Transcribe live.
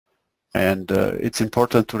And it's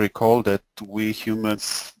important to recall that we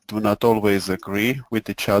humans do not always agree with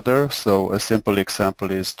each other. So a simple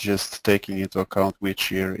example is just taking into account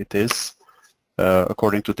which year it is.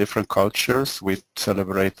 According to different cultures, we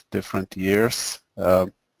celebrate different years.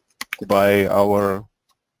 By our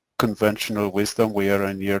conventional wisdom, we are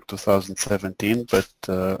in year 2017, but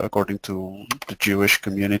according to the Jewish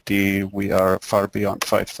community, we are far beyond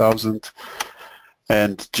 5,000.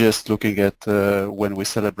 And just looking at when we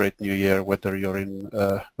celebrate New Year, whether you're in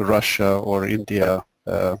Russia or India,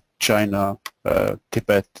 China,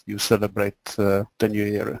 Tibet, you celebrate the New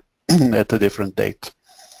Year at a different date.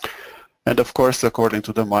 And of course, according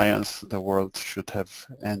to the Mayans, the world should have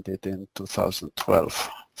ended in 2012.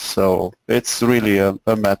 So it's really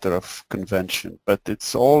a matter of convention, but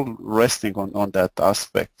it's all resting on that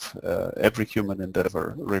aspect. Every human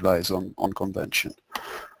endeavor relies on convention.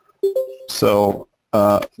 So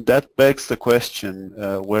that begs the question,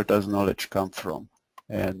 where does knowledge come from?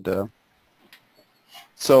 And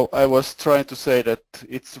so I was trying to say that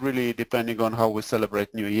it's really depending on how we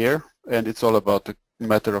celebrate New Year, and it's all about the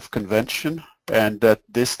matter of convention, and that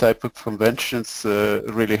this type of conventions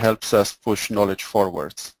really helps us push knowledge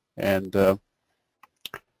forwards. And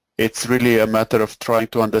it's really a matter of trying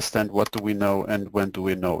to understand what do we know and when do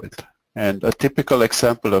we know it. And a typical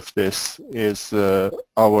example of this is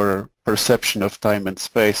our perception of time and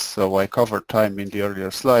space. So I covered time in the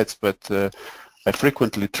earlier slides, but I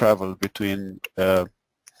frequently travel between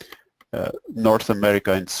North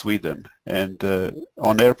America and Sweden, and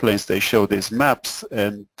on airplanes they show these maps,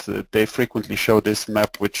 and they frequently show this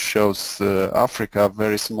map which shows Africa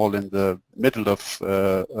very small in the middle of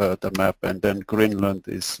the map, and then Greenland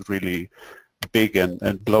is really big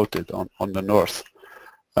and bloated on the north.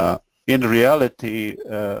 In reality,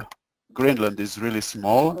 Greenland is really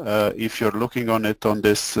small. If you're looking on it on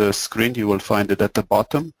this screen, you will find it at the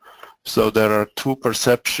bottom. So there are two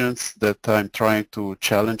perceptions that I'm trying to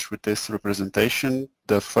challenge with this representation.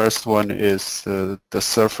 The first one is the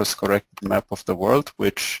surface-corrected map of the world,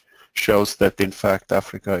 which shows that in fact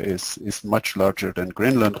Africa is much larger than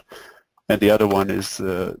Greenland. And the other one is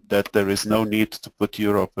that there is no need to put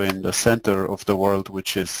Europe in the center of the world,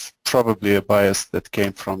 which is probably a bias that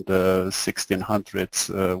came from the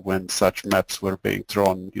 1600s when such maps were being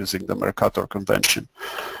drawn using the Mercator Convention.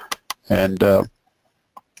 And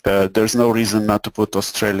there's no reason not to put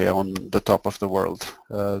Australia on the top of the world.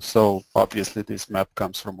 So obviously this map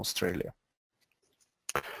comes from Australia.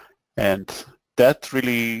 And that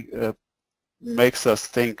really makes us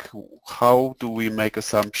think, how do we make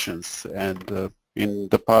assumptions? And in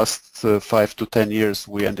the past 5 to 10 years,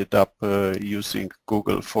 we ended up using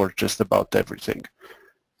Google for just about everything.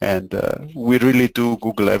 And we really do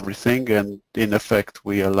Google everything, and in effect,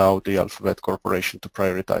 we allow the Alphabet Corporation to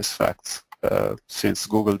prioritize facts. Since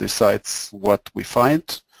Google decides what we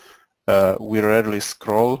find, we rarely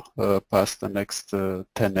scroll past the next 10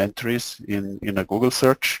 entries in a Google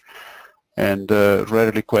search, and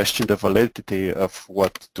rarely question the validity of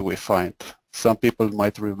what do we find. Some people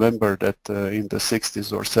might remember that in the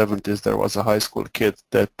 60s or 70s there was a high school kid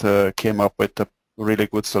that came up with a really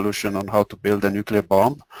good solution on how to build a nuclear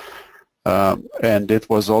bomb, and it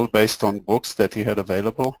was all based on books that he had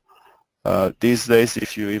available. These days,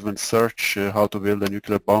 if you even search how to build a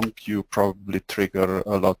nuclear bomb, you probably trigger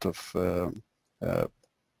a lot of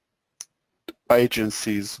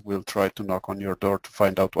agencies will try to knock on your door to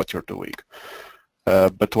find out what you're doing.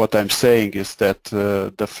 But what I'm saying is that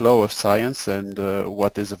the flow of science and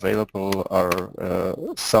what is available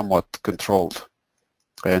are somewhat controlled.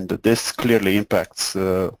 And this clearly impacts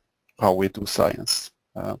how we do science.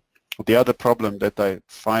 The other problem that I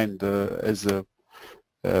find as a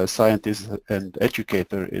scientist and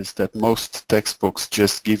educator is that most textbooks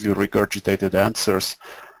just give you regurgitated answers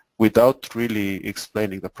without really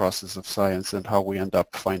explaining the process of science and how we end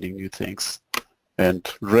up finding new things. And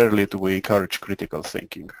rarely do we encourage critical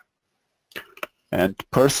thinking. And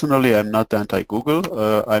personally, I'm not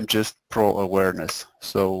anti-Google, I'm just pro-awareness.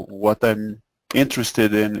 So what I'm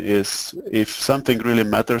interested in is, if something really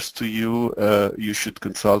matters to you, you should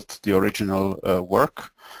consult the original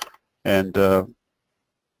work and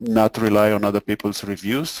not rely on other people's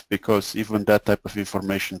reviews, because even that type of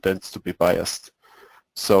information tends to be biased.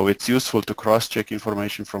 So it's useful to cross-check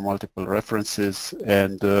information from multiple references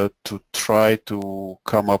and to try to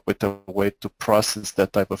come up with a way to process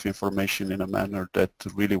that type of information in a manner that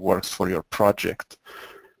really works for your project.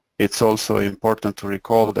 It's also important to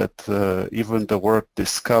recall that even the word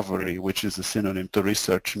discovery, which is a synonym to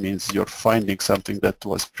research, means you're finding something that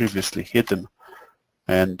was previously hidden.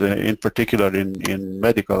 And in particular in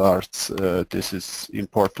medical arts, this is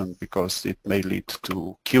important because it may lead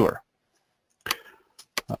to cure.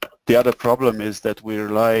 The other problem is that we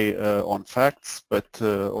rely on facts, but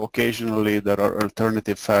occasionally there are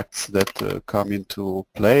alternative facts that come into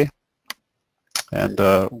play, and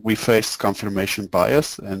we face confirmation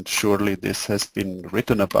bias, and surely this has been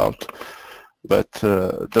written about. But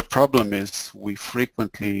the problem is we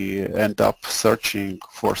frequently end up searching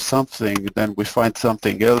for something, then we find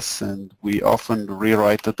something else, and we often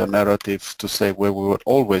rewrite the narrative to say, well, we were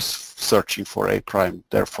always searching for A prime,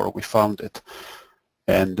 therefore we found it.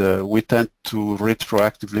 And we tend to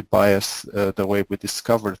retroactively bias the way we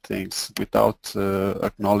discover things without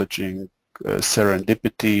acknowledging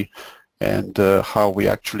serendipity and how we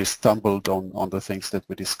actually stumbled on the things that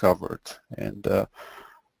we discovered. And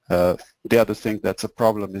the other thing that's a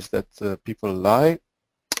problem is that people lie,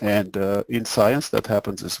 and in science that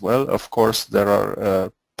happens as well. Of course, there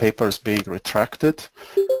are papers being retracted.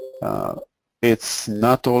 It's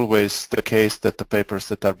not always the case that the papers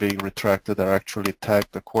that are being retracted are actually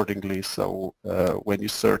tagged accordingly. So when you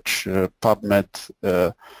search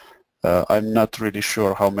PubMed, I'm not really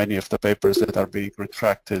sure how many of the papers that are being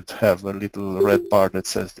retracted have a little red bar that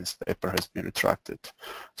says this paper has been retracted.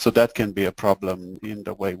 So that can be a problem in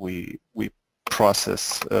the way we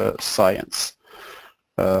process science.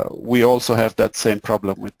 We also have that same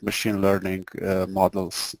problem with machine learning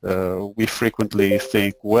models. We frequently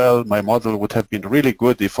think, well, my model would have been really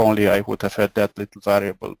good if only I would have had that little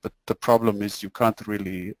variable. But the problem is you can't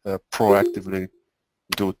really proactively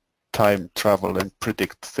do time travel and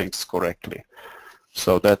predict things correctly.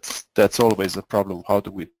 So that's always a problem. How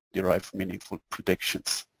do we derive meaningful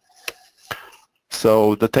predictions?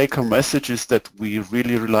 So the take-home message is that we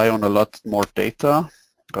really rely on a lot more data.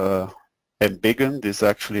 Embiggened is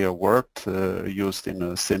actually a word used in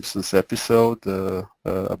a Simpsons episode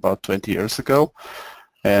about 20 years ago.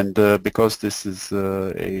 And because this is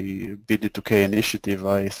a BD2K initiative,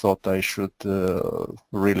 I thought I should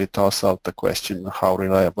really toss out the question, how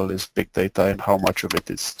reliable is big data and how much of it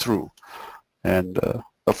is true? And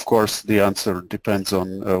of course, the answer depends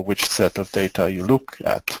on which set of data you look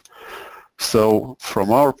at. So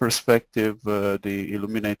from our perspective, the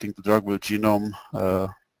Illuminating the Druggable Genome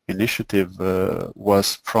initiative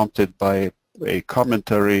was prompted by a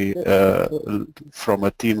commentary from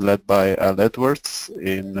a team led by Al Edwards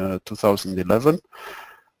in 2011,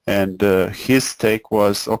 and his take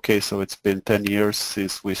was, okay, so it's been 10 years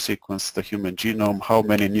since we sequenced the human genome. How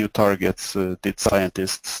many new targets did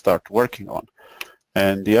scientists start working on?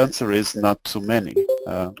 And the answer is not too many.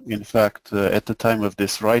 In fact, at the time of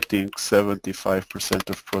this writing, 75%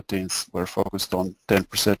 of proteins were focused on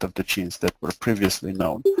 10% of the genes that were previously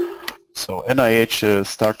known. So NIH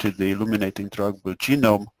started the Illuminating Druggable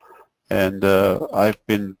Genome, and I've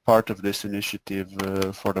been part of this initiative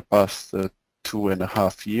for the past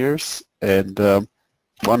 2.5 years. And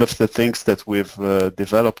one of the things that we've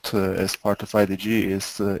developed as part of IDG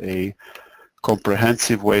is a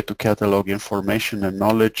comprehensive way to catalog information and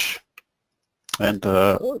knowledge, and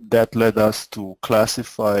that led us to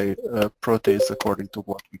classify proteins according to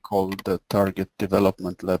what we call the target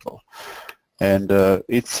development level. And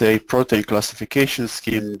it's a protein classification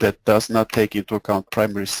scheme that does not take into account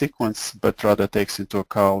primary sequence, but rather takes into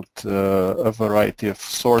account a variety of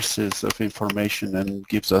sources of information and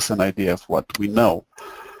gives us an idea of what we know.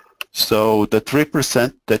 So the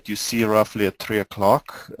 3% that you see roughly at 3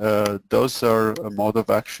 o'clock, those are mode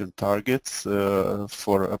of action targets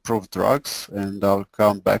for approved drugs, and I'll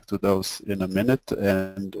come back to those in a minute,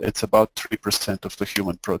 and it's about 3% of the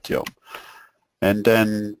human proteome. And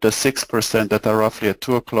then the 6% that are roughly at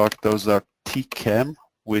 2 o'clock, those are TChem,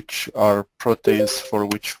 which are proteins for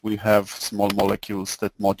which we have small molecules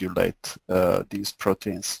that modulate these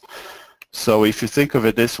proteins. So if you think of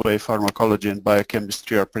it this way, pharmacology and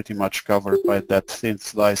biochemistry are pretty much covered by that thin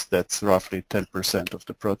slice that's roughly 10% of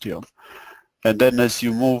the proteome. And then as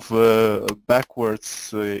you move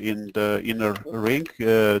backwards in the inner ring,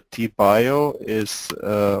 T-bio is,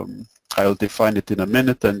 I'll define it in a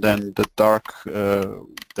minute, and then the dark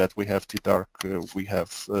that we have, T-dark, we have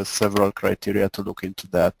several criteria to look into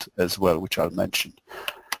that as well, which I'll mention.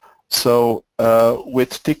 So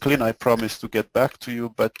with T-clean, I promise to get back to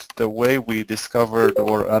you, but the way we discovered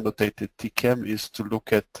or annotated T-chem is to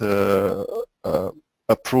look at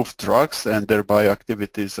approved drugs and their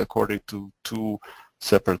bioactivities according to two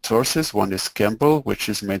separate sources. One is Campbell, which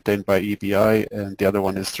is maintained by EBI, and the other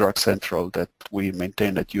one is Drug Central that we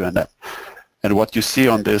maintain at UNM. And what you see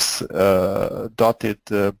on this dotted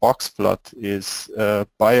box plot is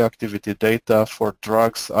bioactivity data for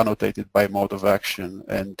drugs annotated by mode of action,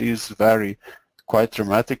 and these vary quite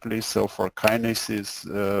dramatically. So for kinases,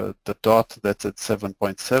 the dot that's at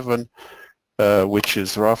 7.7 which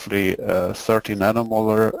is roughly 30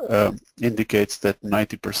 nanomolar, indicates that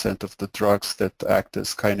 90% of the drugs that act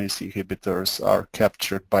as kinase inhibitors are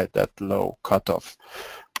captured by that low cutoff.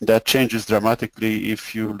 That changes dramatically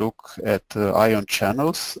if you look at ion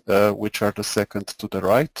channels, which are the second to the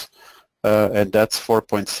right, and that's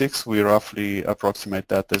 4.6. We roughly approximate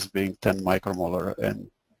that as being 10 micromolar, and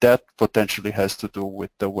that potentially has to do with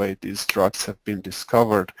the way these drugs have been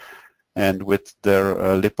discovered and with their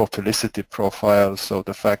lipophilicity profile. So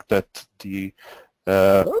the fact that the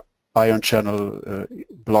ion channel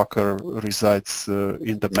blocker resides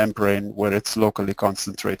in the membrane where it's locally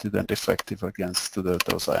concentrated and effective against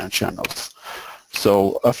those ion channels.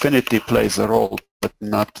 So affinity plays a role, but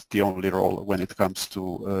not the only role when it comes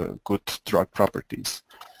to good drug properties.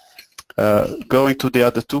 Going to the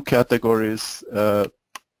other two categories,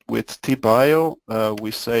 with T-Bio,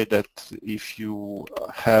 we say that if you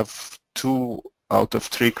have 2 out of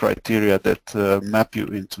 3 criteria that map you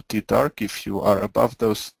into T-Dark, if you are above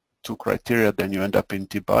those 2 criteria, then you end up in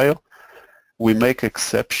T-Bio. We make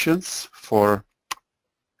exceptions for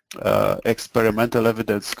experimental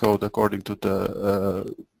evidence code according to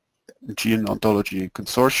the Gene Ontology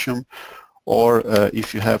Consortium, or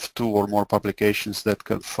if you have 2 or more publications that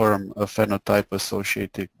confirm a phenotype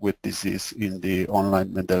associated with disease in the online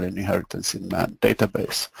Mendelian inheritance in man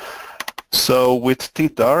database. So with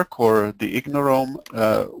T-Dark or the Ignorome,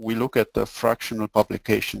 we look at the fractional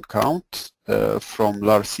publication count from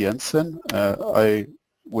Lars Jensen. I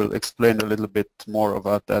will explain a little bit more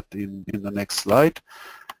about that in the next slide.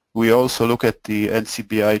 We also look at the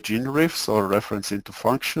NCBI gene riffs or reference into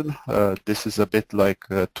function. This is a bit like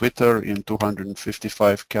Twitter. In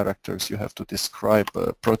 255 characters you have to describe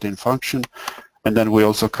a protein function. And then we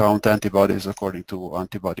also count antibodies according to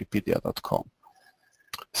antibodypedia.com.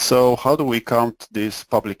 So how do we count these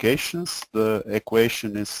publications? The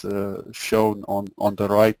equation is shown on the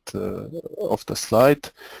right of the slide.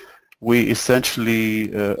 We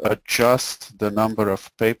essentially adjust the number of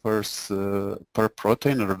papers per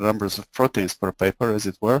protein, or numbers of proteins per paper, as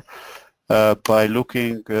it were, by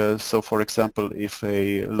looking, so for example, if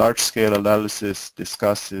a large-scale analysis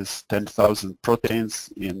discusses 10,000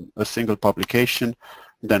 proteins in a single publication,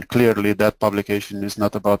 then clearly that publication is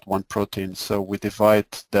not about one protein, so we divide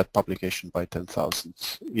that publication by 10,000.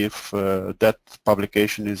 If that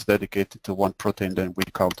publication is dedicated to one protein, then we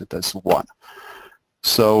count it as 1.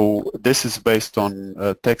 So this is based on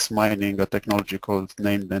text mining, a technology called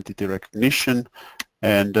named entity recognition,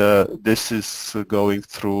 and this is going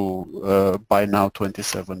through by now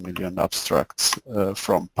 27 million abstracts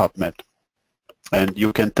from PubMed. And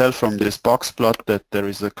you can tell from this box plot that there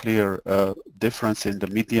is a clear difference in the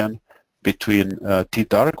median between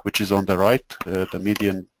T-Dark, which is on the right. The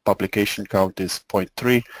median publication count is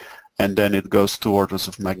 0.3, and then it goes 2 orders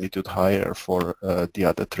of magnitude higher for the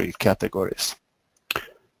other 3 categories.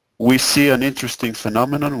 We see an interesting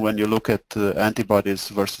phenomenon when you look at antibodies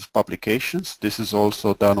versus publications. This is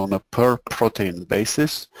also done on a per protein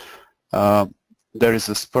basis. There is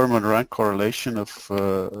a Sperman rank correlation of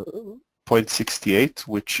 0.68,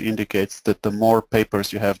 which indicates that the more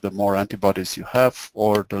papers you have, the more antibodies you have,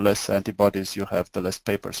 or the less antibodies you have, the less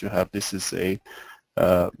papers you have. This is a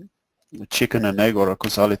chicken and egg or a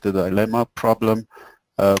causality dilemma problem.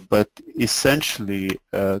 But essentially,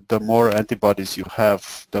 the more antibodies you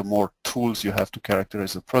have, the more tools you have to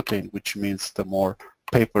characterize a protein, which means the more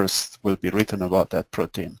papers will be written about that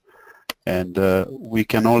protein. And we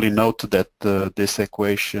can only note that this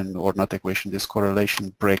equation, or not equation, this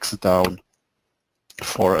correlation breaks down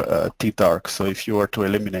for T-Dark. So if you were to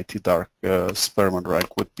eliminate T-Dark, Sperman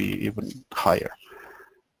rank would be even higher.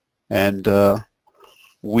 And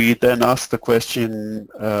we then ask the question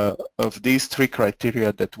of these 3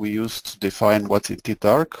 criteria that we use to define what's in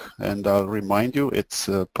T-Dark, and I'll remind you, it's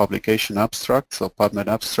publication abstracts, so PubMed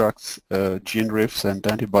abstracts, gene riffs, and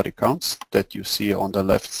antibody counts that you see on the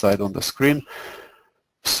left side on the screen.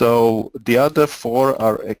 So the other 4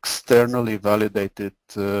 are externally validated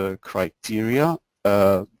criteria.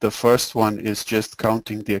 The first one is just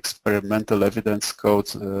counting the experimental evidence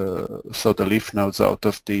codes, so the leaf nodes out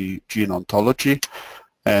of the gene ontology.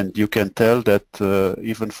 And you can tell that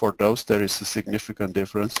even for those there is a significant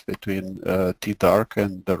difference between T-Dark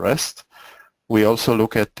and the rest. We also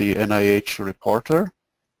look at the NIH reporter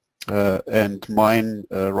and mine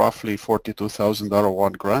roughly 42,000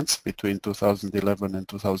 R01 grants between 2011 and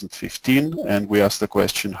 2015, and we ask the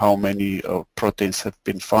question how many proteins have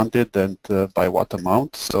been funded and by what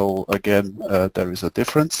amount. So again, there is a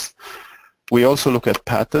difference. We also look at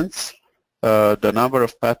patents. The number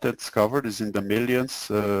of patents covered is in the millions,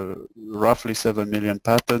 roughly 7 million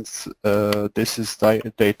patents. This is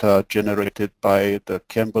data generated by the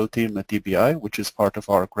Campbell team at EBI, which is part of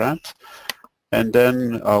our grant. And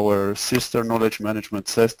then our sister knowledge management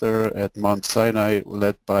center at Mount Sinai,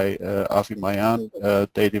 led by Avi Mayan,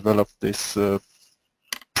 they developed this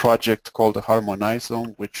project called the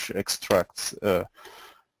Harmonizome, which extracts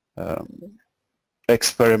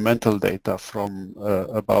experimental data from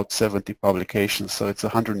about 70 publications. So it's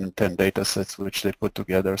 110 data sets which they put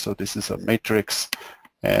together. So this is a matrix.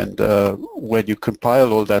 And when you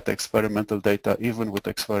compile all that experimental data, even with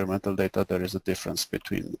experimental data, there is a difference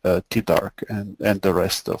between T-dark and the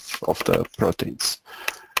rest of the proteins.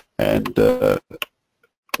 And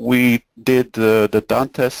we did the DAN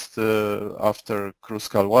test after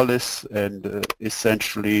Kruskal-Wallis, and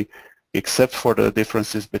essentially, except for the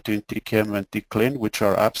differences between TChem and TCLIN, which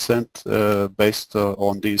are absent based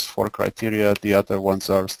on these 4 criteria, the other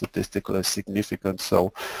ones are statistically significant.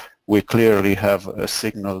 So we clearly have a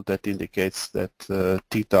signal that indicates that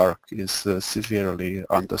T-dark is severely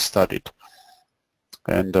understudied.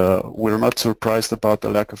 And we're not surprised about the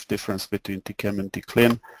lack of difference between TChem and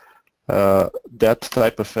TCLIN. That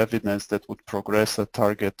type of evidence that would progress a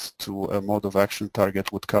target to a mode of action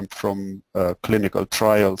target would come from clinical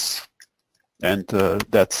trials, and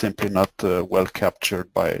that's simply not well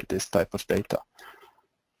captured by this type of data.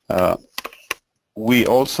 We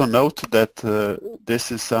also note that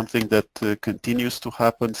this is something that continues to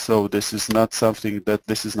happen, so this is not something that,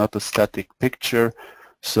 this is not a static picture.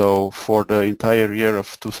 So for the entire year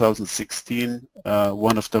of 2016,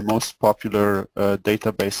 one of the most popular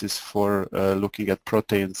databases for looking at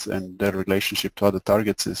proteins and their relationship to other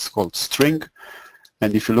targets is called String.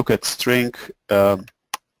 And if you look at String,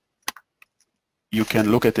 you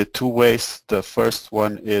can look at it 2 ways. The first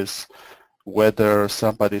one is whether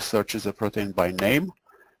somebody searches a protein by name.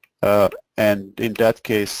 And in that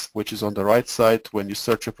case, which is on the right side, when you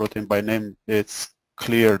search a protein by name, it's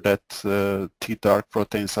clear that T-dark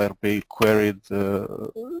proteins are being queried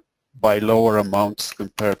by lower amounts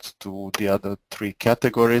compared to the other 3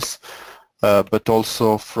 categories, but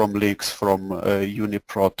also from links from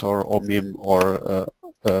UniProt or OMIM or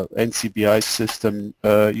NCBI system,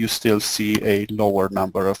 you still see a lower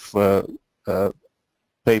number of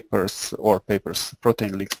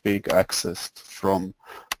protein links being accessed from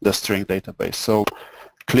the String database. So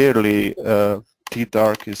clearly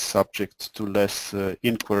T-dark is subject to less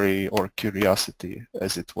inquiry or curiosity,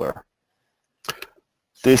 as it were.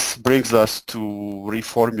 This brings us to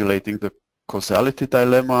reformulating the causality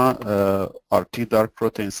dilemma. Are T-dark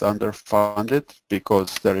proteins underfunded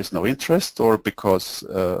because there is no interest, or because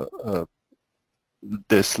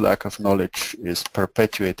this lack of knowledge is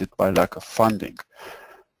perpetuated by lack of funding?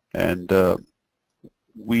 And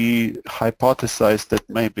we hypothesize that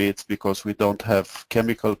maybe it's because we don't have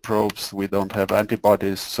chemical probes, we don't have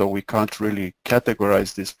antibodies, so we can't really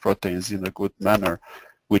categorize these proteins in a good manner,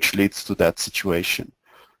 which leads to that situation.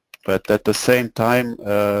 But at the same time,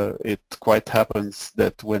 it quite happens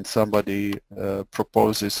that when somebody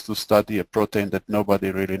proposes to study a protein that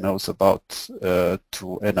nobody really knows about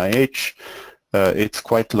to NIH, it's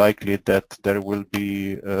quite likely that there will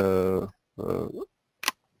be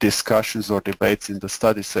discussions or debates in the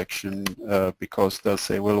study section because they'll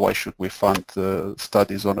say, well, why should we fund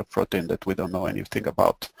studies on a protein that we don't know anything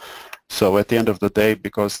about? So at the end of the day,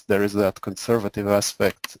 because there is that conservative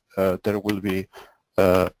aspect, there will be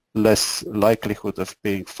less likelihood of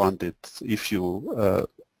being funded if you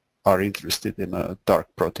are interested in a dark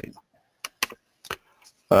protein.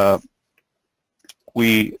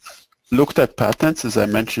 We looked at patents, as I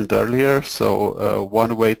mentioned earlier. So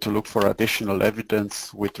one way to look for additional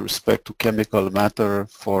evidence with respect to chemical matter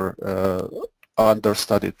for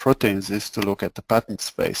understudied proteins is to look at the patent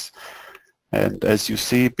space. And as you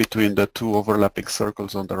see between the 2 overlapping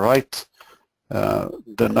circles on the right,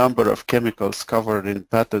 the number of chemicals covered in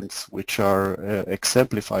patents which are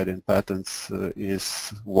exemplified in patents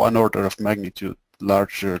is 1 order of magnitude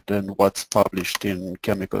larger than what's published in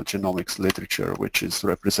chemical genomics literature, which is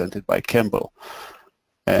represented by Campbell.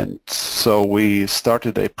 And so we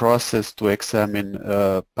started a process to examine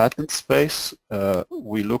patent space.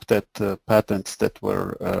 We looked at patents that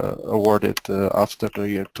were awarded after the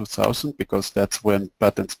year 2000, because that's when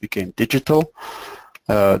patents became digital.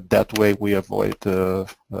 That way we avoid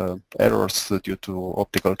errors due to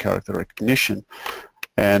optical character recognition.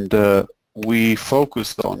 And we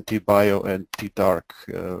focused on T-bio and T-dark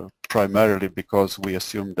primarily because we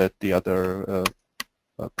assume that the other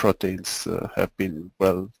proteins have been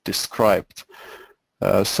well described.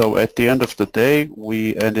 So at the end of the day,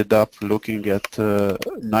 we ended up looking at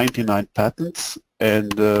 99 patents,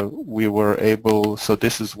 and we were able, so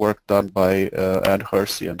this is work done by Anne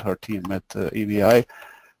Hersey and her team at EVI.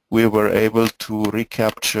 We were able to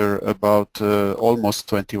recapture about almost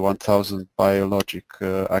 21,000 biologic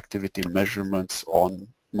activity measurements on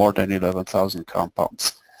more than 11,000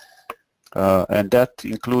 compounds. And that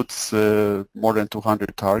includes more than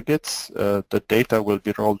 200 targets. The data will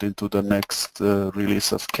be rolled into the next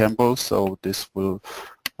release of Campbell, so this will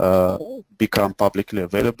become publicly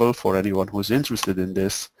available for anyone who's interested in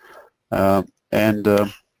this.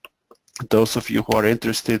 Those of you who are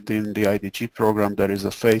interested in the IDG program, there is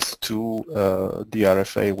a phase 2. The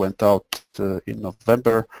RFA went out in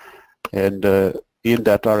November, and in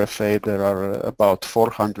that RFA there are about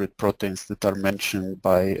 400 proteins that are mentioned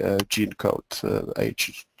by gene code,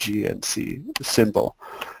 H, G, and C symbol.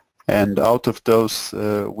 And out of those,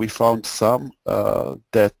 we found some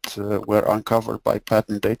that were uncovered by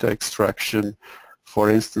patent data extraction. For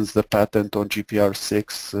instance, the patent on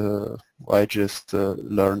GPR6, I just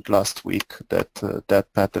learned last week that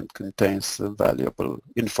that patent contains valuable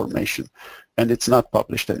information, and it's not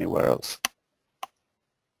published anywhere else.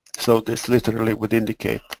 So this literally would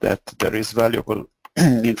indicate that there is valuable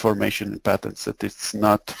information in patents that it's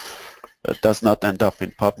not, does not end up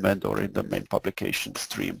in PubMed or in the main publication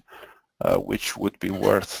stream, which would be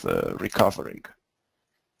worth recovering.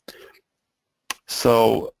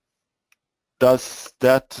 So does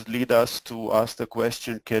that lead us to ask the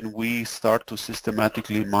question, can we start to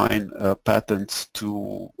systematically mine patents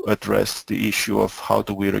to address the issue of how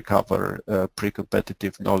do we recover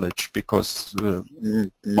pre-competitive knowledge? Because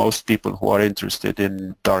most people who are interested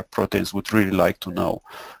in dark proteins would really like to know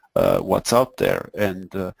what's out there.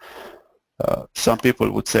 And some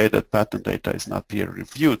people would say that patent data is not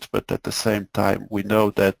peer-reviewed, but at the same time we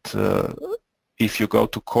know that if you go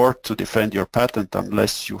to court to defend your patent,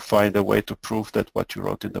 unless you find a way to prove that what you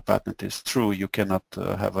wrote in the patent is true, you cannot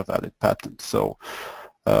have a valid patent. So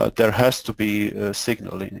there has to be a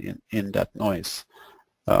signal in that noise.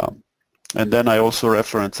 And then I also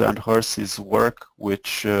reference Anne Hersey's work,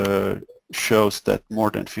 which shows that more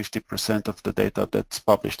than 50% of the data that's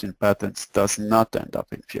published in patents does not end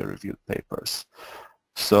up in peer-reviewed papers.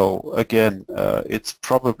 So again, it's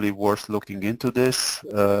probably worth looking into this.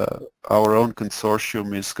 Our own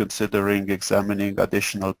consortium is considering examining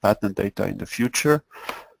additional patent data in the future.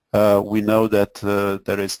 We know that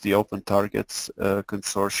there is the Open Targets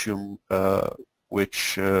Consortium,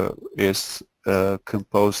 which is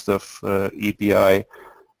composed of EBI,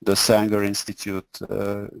 the Sanger Institute,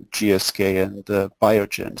 GSK, and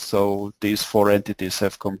Biogen. So these four entities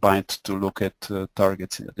have combined to look at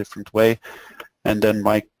targets in a different way. And then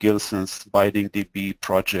Mike Gilson's BindingDB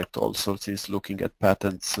project also is looking at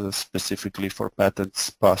patents specifically for patents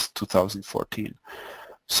past 2014.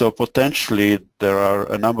 So potentially there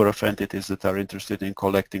are a number of entities that are interested in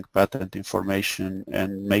collecting patent information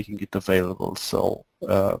and making it available. So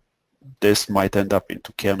this might end up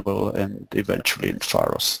into Campbell and eventually in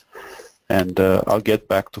Pharos. And I'll get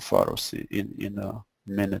back to Pharos in a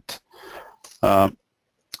minute.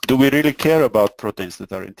 Do we really care about proteins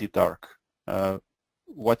that are in T-dark?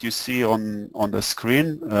 What you see on the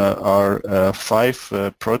screen are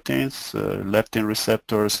 5 proteins, leptin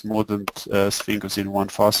receptors, mutant sphingosine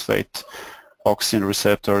 1-phosphate, auxin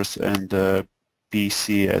receptors, and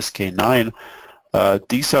PCSK9.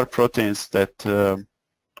 These are proteins that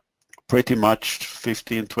pretty much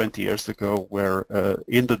 15-20 years ago were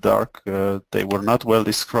in the dark. They were not well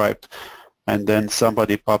described. And then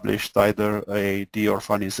somebody published either a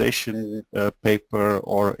deorphanization paper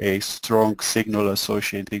or a strong signal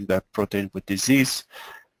associating that protein with disease.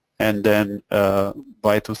 And then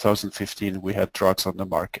by 2015 we had drugs on the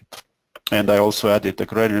market. And I also added the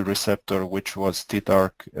ghrelin receptor, which was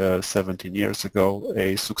T-dark 17 years ago.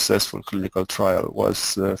 A successful clinical trial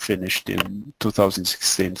was finished in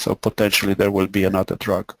 2016. So potentially there will be another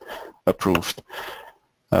drug approved.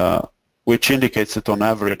 Which indicates that on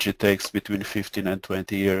average it takes between 15 and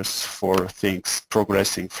 20 years for things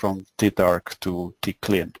progressing from T-dark to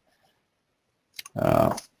T-clean.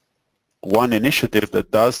 One initiative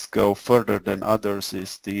that does go further than others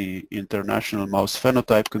is the International Mouse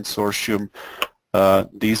Phenotype Consortium.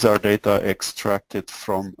 These are data extracted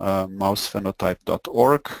from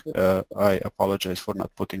mousephenotype.org. I apologize for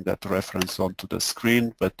not putting that reference onto the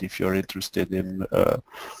screen, but if you're interested in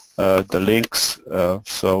the links,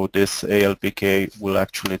 so this ALPK will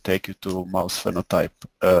actually take you to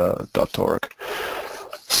mousephenotype.org.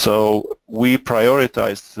 So we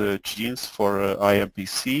prioritized genes for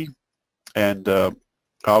IMPC, and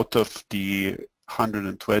out of the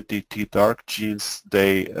 120 T-dark genes,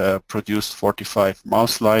 they produced 45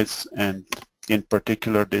 mouse lines, and in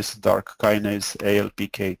particular this dark kinase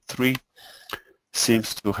ALPK3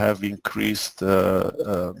 seems to have increased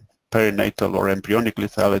perinatal or embryonic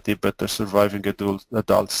lethality, but the surviving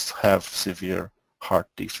adults have severe heart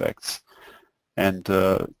defects. And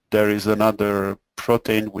there is another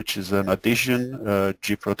protein which is an addition,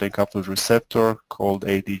 G-protein coupled receptor called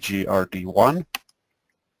ADGRD1,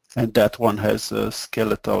 and that one has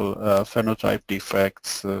skeletal phenotype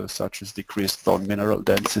defects such as decreased bone mineral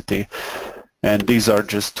density. And these are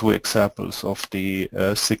just two examples of the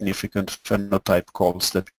significant phenotype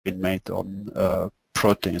calls that have been made on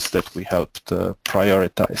proteins that we helped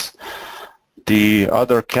prioritize. The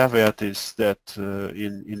other caveat is that,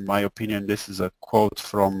 in my opinion, this is a quote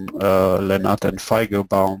from Lennart and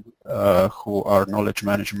Feigelbaum, who are knowledge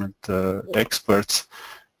management experts.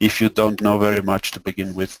 If you don't know very much to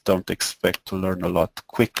begin with, don't expect to learn a lot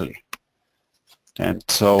quickly. And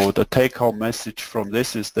so the take-home message from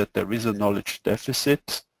this is that there is a knowledge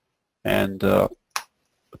deficit, and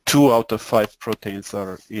 2 out of 5 proteins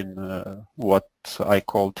are in what I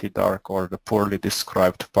call T-dark, or the poorly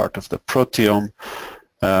described part of the proteome,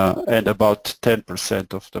 and about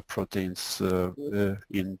 10% of the proteins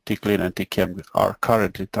in T-clean and T-chem are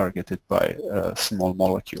currently targeted by small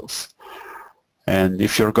molecules. And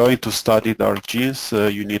if you're going to study dark genes,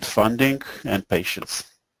 you need funding and patience.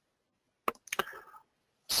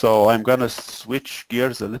 So I'm going to switch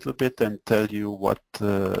gears a little bit and tell you what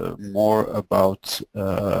more about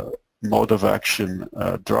mode of action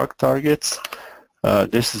drug targets.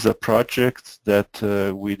 This is a project that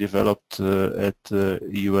we developed at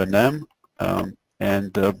UNM,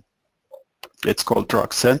 and it's called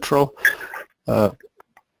Drug Central.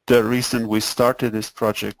 The reason we started this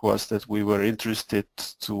project was that we were interested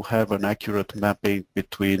to have an accurate mapping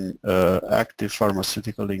between active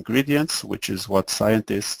pharmaceutical ingredients, which is what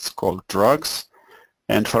scientists call drugs,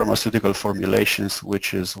 and pharmaceutical formulations,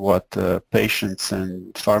 which is what patients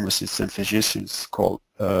and pharmacists and physicians call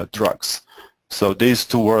drugs. So these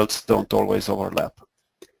two worlds don't always overlap.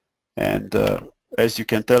 And as you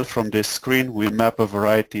can tell from this screen, we map a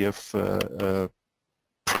variety of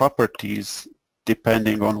properties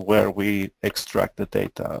depending on where we extract the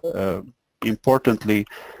data. Importantly,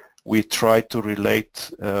 we try to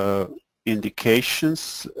relate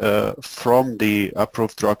indications from the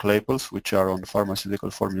approved drug labels, which are on pharmaceutical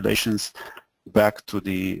formulations, back to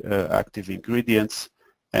the active ingredients,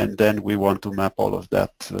 and then we want to map all of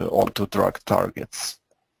that onto drug targets.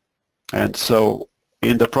 And so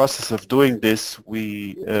in the process of doing this,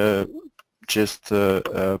 we just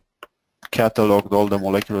cataloged all the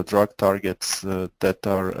molecular drug targets that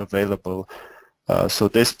are available. So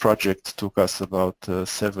this project took us about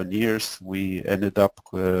 7 years. We ended up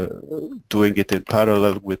doing it in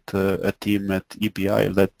parallel with a team at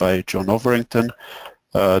EBI led by John Overington.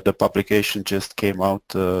 The publication just came out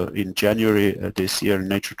in January this year in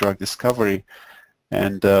Nature Drug Discovery,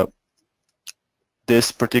 and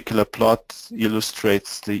this particular plot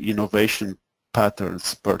illustrates the innovation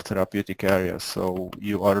patterns per therapeutic area. So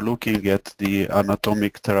you are looking at the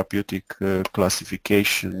anatomic therapeutic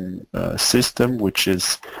classification system, which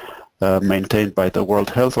is maintained by the World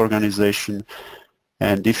Health Organization.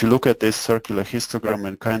 And if you look at this circular histogram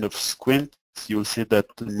and kind of squint, you'll see that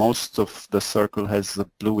most of the circle has a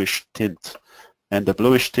bluish tint. And the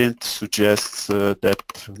bluish tint suggests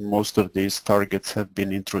that most of these targets have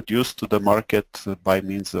been introduced to the market by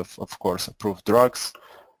means of course, approved drugs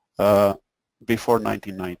before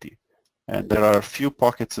 1990. And there are a few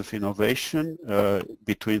pockets of innovation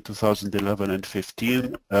between 2011 and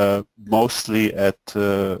 15, mostly at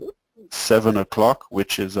 7 o'clock,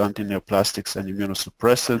 which is antineoplastics and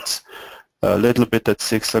immunosuppressants, a little bit at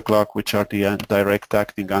 6 o'clock, which are the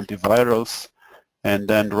direct-acting antivirals, and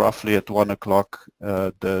then roughly at 1 o'clock,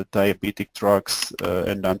 the diabetic drugs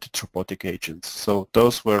and antithrombotic agents. So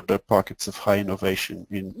those were the pockets of high innovation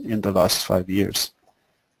in the last 5 years.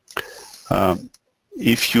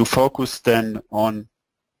 If you focus then on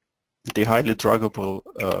the highly druggable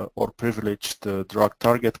or privileged drug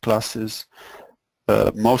target classes,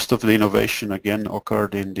 most of the innovation again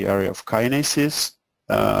occurred in the area of kinases,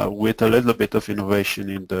 with a little bit of innovation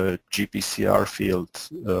in the GPCR field,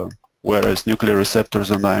 whereas nuclear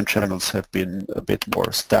receptors and ion channels have been a bit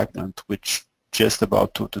more stagnant, with just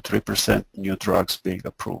about 2 to 3% new drugs being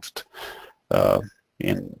approved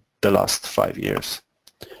in the last 5 years.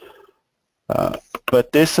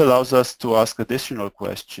 But this allows us to ask additional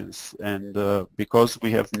questions, and because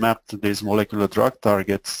we have mapped these molecular drug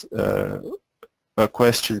targets, a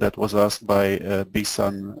question that was asked by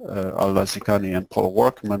Bisan Al-Lazikani and Paul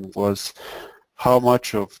Workman was, how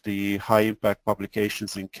much of the high-impact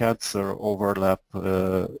publications in cancer overlap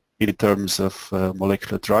in terms of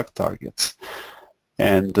molecular drug targets.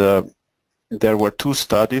 And there were two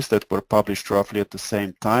studies that were published roughly at the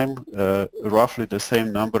same time, roughly the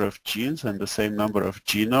same number of genes and the same number of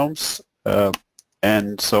genomes.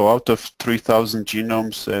 And so out of 3,000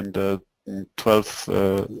 genomes and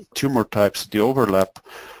 12 tumor types, the overlap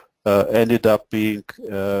ended up being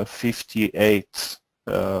 58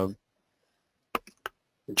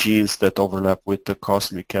 genes that overlap with the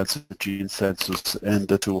cosmic cancer gene census and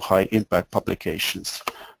the two high impact publications.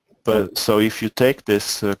 But so if you take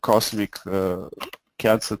this cosmic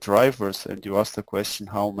cancer drivers and you ask the question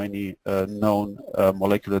how many known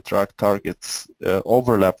molecular drug targets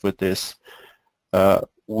overlap with this,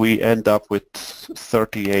 we end up with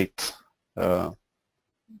 38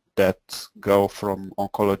 that go from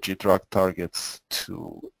oncology drug targets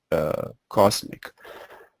to cosmic.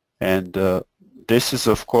 And this is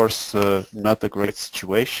of course not a great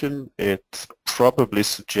situation. It probably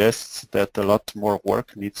suggests that a lot more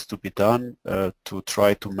work needs to be done to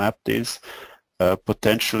try to map this.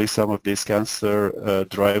 Potentially some of these cancer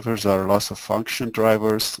drivers are loss of function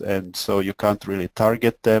drivers, and so you can't really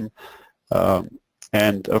target them.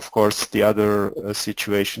 And of course the other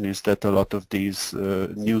situation is that a lot of these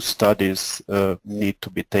new studies need to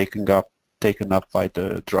be taken up by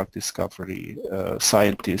the drug discovery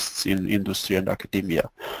scientists in industry and academia.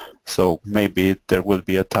 So maybe there will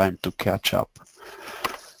be a time to catch up.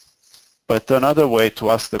 But another way to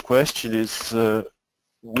ask the question is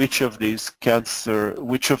which of these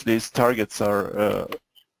targets are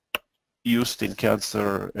used in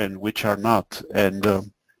cancer and which are not.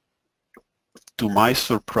 And to my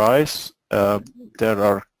surprise, there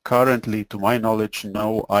are currently, to my knowledge,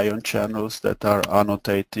 no ion channels that are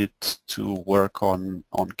annotated to work on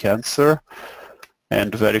cancer,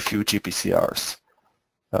 and very few GPCRs.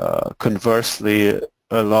 Conversely,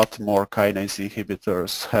 a lot more kinase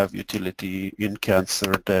inhibitors have utility in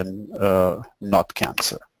cancer than not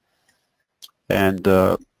cancer. And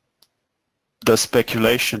the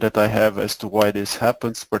speculation that I have as to why this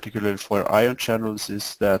happens, particularly for ion channels,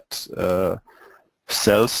 is that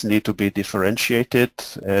cells need to be differentiated,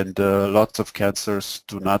 and lots of cancers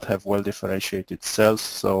do not have well differentiated cells,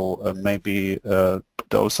 so maybe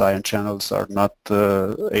those ion channels are not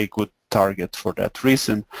a good target for that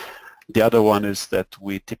reason. The other one is that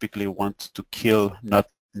we typically want to kill, not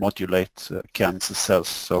modulate cancer cells,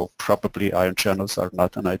 so probably ion channels are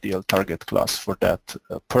not an ideal target class for that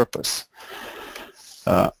purpose.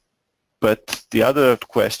 But the other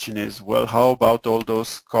question is, well, how about all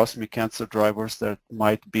those cosmic cancer drivers that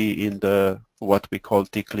might be in the what we call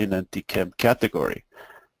TCLIN and TChem category?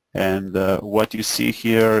 And what you see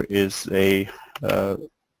here is a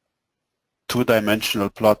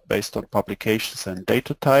two-dimensional plot based on publications and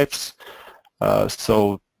data types.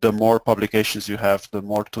 So the more publications you have, the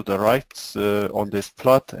more to the right on this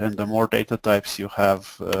plot, and the more data types you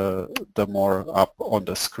have, the more up on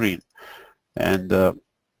the screen. And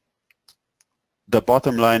the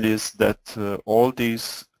bottom line is that all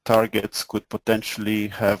these targets could potentially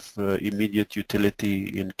have immediate utility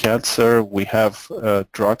in cancer. We have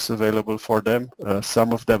drugs available for them.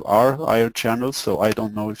 Some of them are ion channels, so I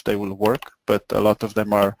don't know if they will work, but a lot of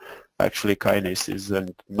them are actually kinases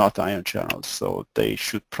and not ion channels, so they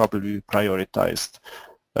should probably be prioritized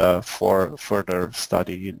for further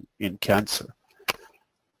study in cancer.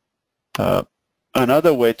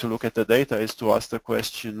 Another way to look at the data is to ask the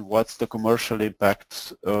question, what's the commercial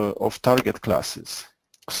impact of target classes?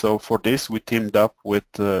 So for this, we teamed up with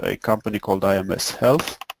a company called IMS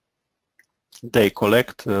Health. They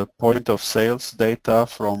collect point of sales data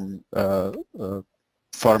from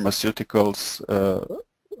pharmaceuticals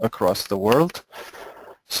across the world.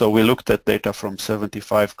 So we looked at data from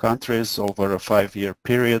 75 countries over a 5-year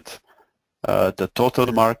period. The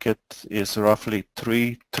total market is roughly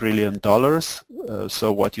 $3 trillion.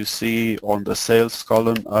 So what you see on the sales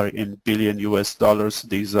column are in billion US dollars.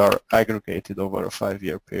 These are aggregated over a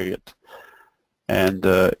 5-year period. And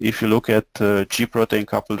if you look at G protein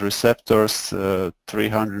coupled receptors,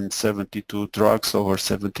 372 drugs over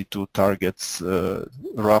 72 targets,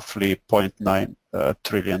 roughly $0.9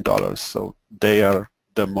 trillion. So they are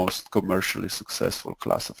the most commercially successful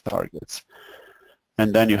class of targets.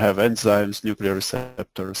 And then you have enzymes, nuclear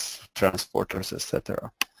receptors, transporters,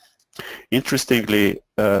 etc. Interestingly,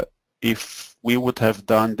 if we would have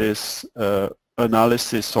done this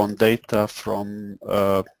analysis on data from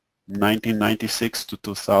 1996 to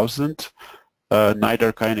 2000,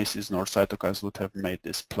 neither kinases nor cytokines would have made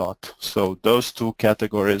this plot. So those two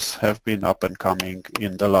categories have been up and coming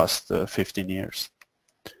in the last 15 years.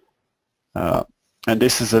 And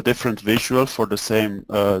this is a different visual for the same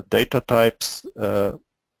data types,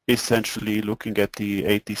 essentially looking at the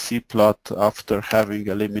ATC plot after having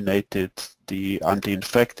eliminated the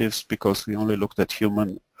anti-infectives, because we only looked at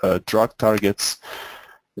human drug targets.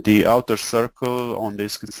 The outer circle on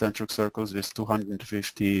these concentric circles is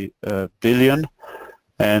 250 billion,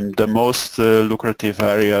 and the most lucrative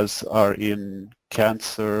areas are in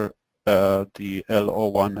cancer, the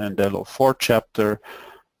LO1 and LO4 chapter,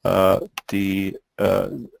 the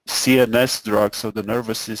CNS drugs, so the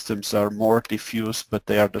nervous systems, are more diffuse, but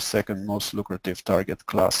they are the second most lucrative target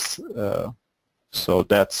class. So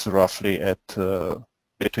that's roughly at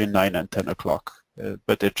between 9 and 10 o'clock.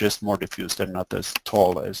 But they're just more diffuse. They're not as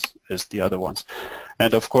tall as the other ones.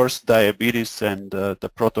 And of course, diabetes and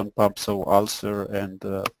the proton pump, so ulcer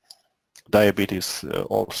and diabetes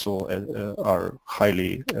also are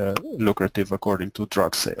highly lucrative according to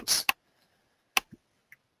drug sales.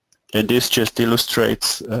 And this just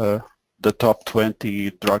illustrates the top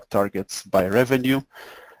 20 drug targets by revenue.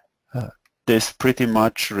 This pretty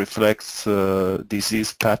much reflects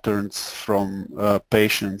disease patterns from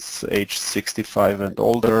patients aged 65 and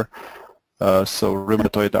older. So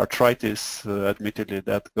rheumatoid arthritis, admittedly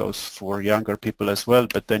that goes for younger people as well,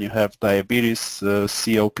 but then you have diabetes,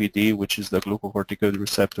 COPD, which is the glucocorticoid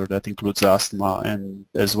receptor that includes asthma, and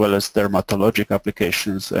as well as dermatologic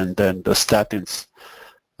applications, and then the statins,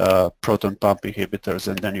 proton pump inhibitors,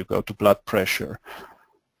 and then you go to blood pressure.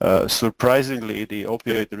 Surprisingly, the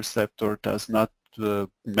opioid receptor does not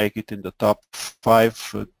make it in the top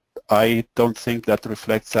 5. I don't think that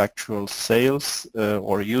reflects actual sales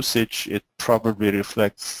or usage. It probably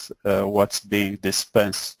reflects what's being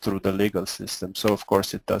dispensed through the legal system. So of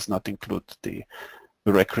course it does not include the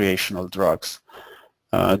recreational drugs.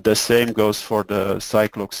 The same goes for the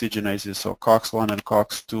cyclooxygenases, so COX-1 and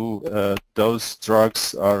COX-2. Those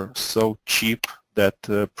drugs are so cheap that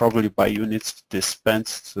probably by units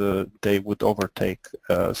dispensed they would overtake.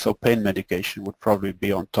 So pain medication would probably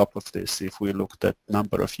be on top of this if we looked at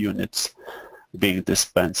number of units being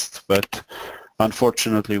dispensed. But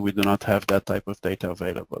unfortunately we do not have that type of data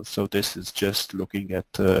available. So this is just looking at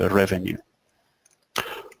revenue.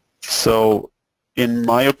 So in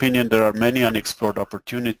my opinion, there are many unexplored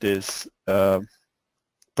opportunities,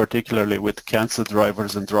 particularly with cancer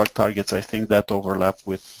drivers and drug targets. I think that overlap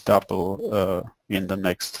with double in the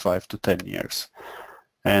next 5 to 10 years.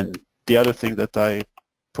 And the other thing that I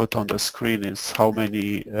put on the screen is how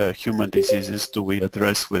many human diseases do we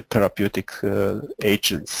address with therapeutic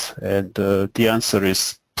agents, and the answer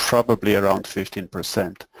is probably around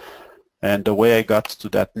 15%. And the way I got to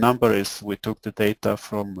that number is we took the data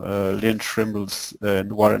from Lynn Schrimmel's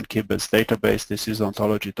and Warren Kibbe's database. This is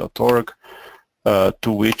ontology.org,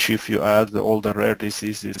 to which if you add all the rare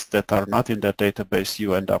diseases that are not in that database,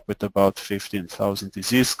 you end up with about 15,000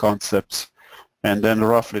 disease concepts, and then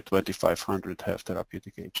roughly 2,500 have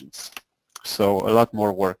therapeutic agents. So a lot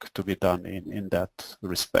more work to be done in that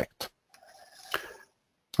respect.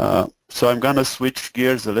 So I'm going to switch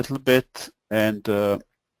gears a little bit and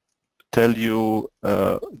tell you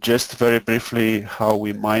just very briefly how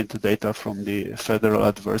we mined the data from the Federal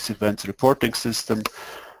Adverse Events Reporting System.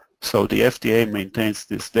 So the FDA maintains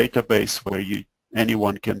this database where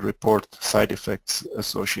anyone can report side effects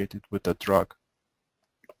associated with a drug.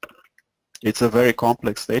 It's a very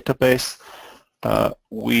complex database.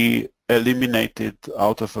 We eliminated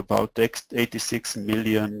out of about 86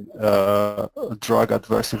 million drug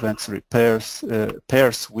adverse events pairs,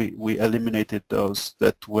 we eliminated those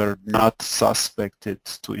that were not suspected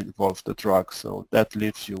to involve the drug. So that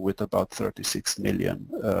leaves you with about 36 million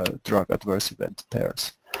drug adverse event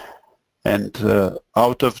pairs. And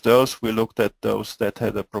out of those, we looked at those that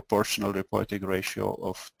had a proportional reporting ratio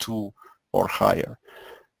of 2 or higher.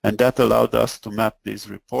 And that allowed us to map these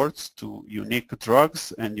reports to unique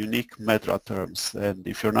drugs and unique MedDRA terms. And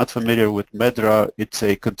if you're not familiar with MedDRA, it's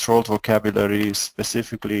a controlled vocabulary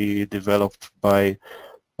specifically developed by,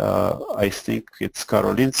 I think it's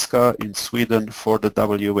Karolinska in Sweden for the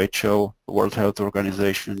WHO, World Health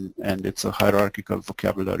Organization, and it's a hierarchical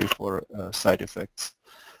vocabulary for side effects.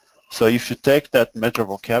 So if you take that MedDRA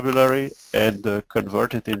vocabulary and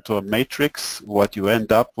convert it into a matrix, what you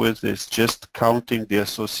end up with is just counting the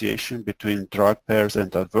association between drug pairs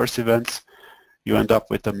and adverse events. You end up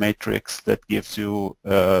with a matrix that gives you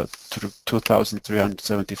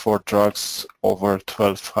 2,374 drugs over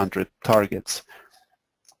 1,200 targets.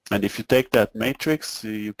 And if you take that matrix,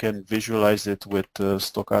 you can visualize it with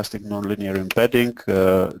stochastic nonlinear embedding.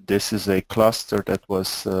 This is a cluster that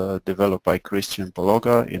was developed by Christian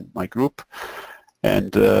Bologa in my group.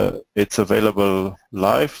 And it's available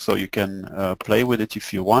live, so you can play with it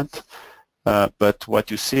if you want. But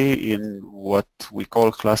what you see in what we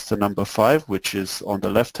call cluster number 5, which is on the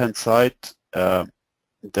left-hand side,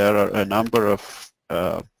 there are a number of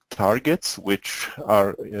targets which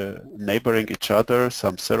are neighboring each other,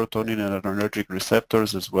 some serotonin and adrenergic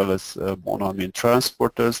receptors as well as monoamine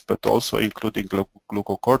transporters, but also including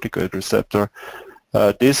glucocorticoid receptor.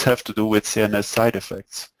 These have to do with CNS side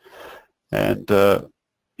effects. And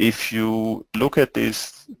if you look at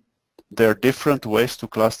these, there are different ways to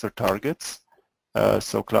cluster targets.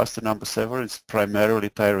 So cluster number 7 is primarily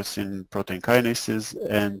tyrosine protein kinases,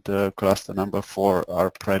 and cluster number 4 are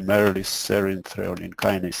primarily serine threonine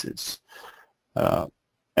kinases.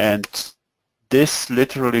 And this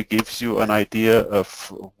literally gives you an idea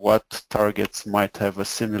of what targets might have a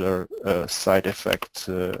similar side effect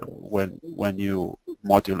when you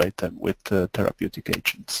modulate them with therapeutic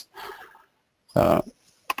agents. And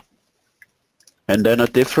then a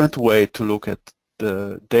different way to look at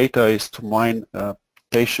the data is to mine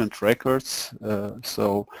patient records.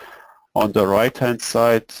 So on the right-hand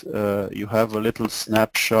side, you have a little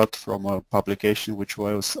snapshot from a publication which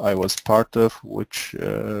I was part of, which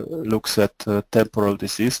looks at temporal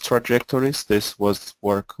disease trajectories. This was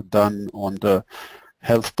work done on the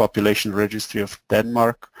Health Population Registry of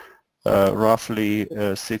Denmark, roughly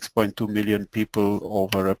 6.2 million people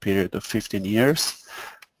over a period of 15 years.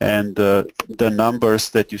 And the numbers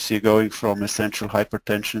that you see going from essential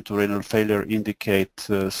hypertension to renal failure indicate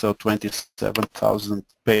so 27,000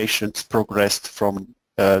 patients progressed from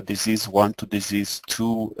disease 1 to disease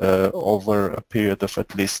 2 over a period of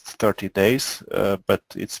at least 30 days, but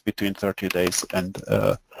it's between 30 days and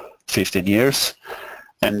 15 years.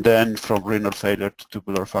 And then from renal failure to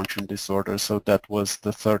tubular function disorder, so that was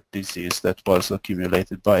the third disease that was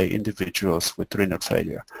accumulated by individuals with renal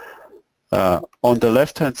failure. On the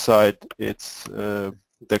left-hand side, it's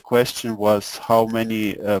the question was how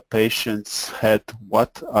many patients had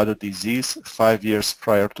what other disease 5 years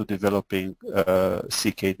prior to developing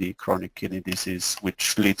CKD, chronic kidney disease,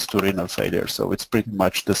 which leads to renal failure. So it's pretty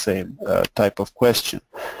much the same type of question.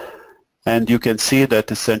 And you can see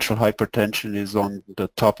that essential hypertension is on the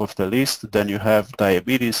top of the list. Then you have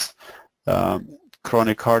diabetes,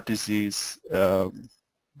 chronic heart disease,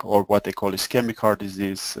 or what they call ischemic heart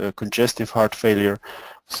disease, congestive heart failure.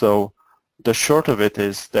 So the short of it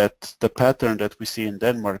is that the pattern that we see in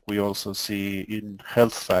Denmark, we also see in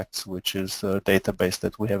Health Facts, which is a database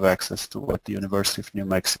that we have access to at the University of New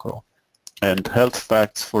Mexico. And Health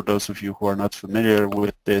Facts, for those of you who are not familiar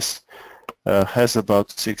with this, has about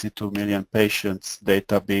 62 million patients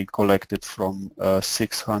data being collected from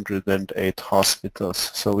 608 hospitals.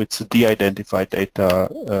 So it's de-identified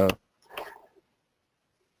data.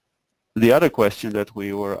 The other question that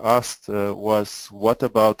we were asked was, what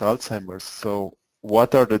about Alzheimer's? So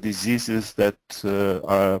what are the diseases that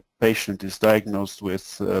a patient is diagnosed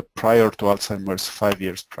with prior to Alzheimer's 5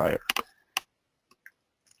 years prior?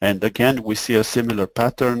 And again, we see a similar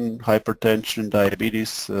pattern: hypertension,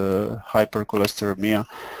 diabetes, hypercholesteremia.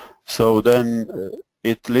 So then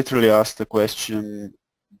it literally asked the question,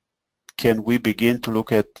 can we begin to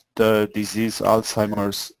look at the disease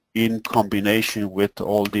Alzheimer's in combination with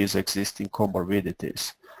all these existing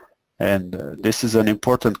comorbidities? And this is an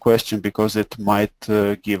important question because it might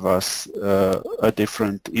give us a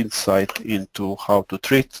different insight into how to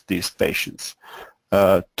treat these patients.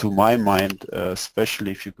 To my mind,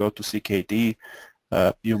 especially if you go to CKD,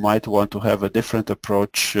 you might want to have a different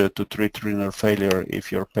approach to treat renal failure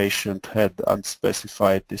if your patient had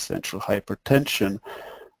unspecified essential hypertension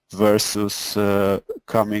versus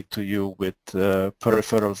coming to you with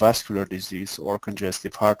peripheral vascular disease or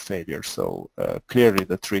congestive heart failure. So clearly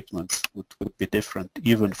the treatments would be different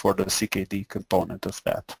even for the CKD component of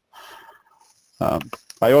that.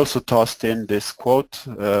 I also tossed in this quote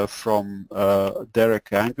from Derek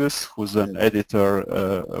Angus, who's an editor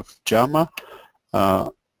of JAMA,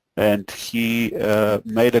 and he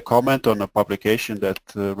made a comment on a publication that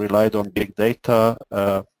relied on big data,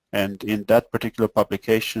 and in that particular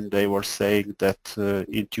publication they were saying that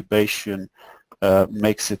intubation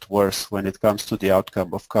makes it worse when it comes to the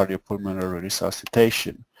outcome of cardiopulmonary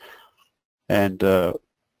resuscitation. And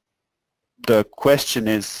the question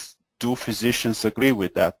is, do physicians agree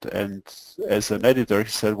with that? And as an editor, he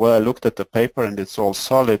said, well, I looked at the paper and it's all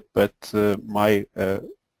solid, but my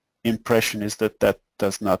impression is that that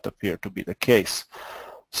does not appear to be the case.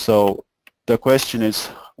 So the question is,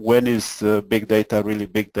 when is big data really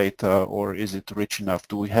big data, or is it rich enough?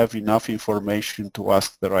 Do we have enough information to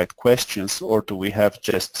ask the right questions, or do we have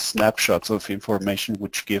just snapshots of information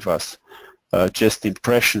which give us just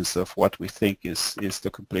impressions of what we think is the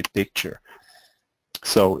complete picture?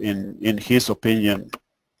 So in his opinion,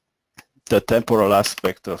 the temporal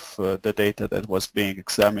aspect of the data that was being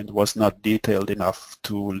examined was not detailed enough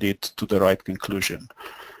to lead to the right conclusion.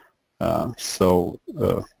 So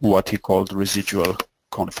what he called residual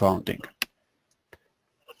confounding.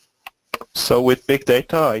 So with big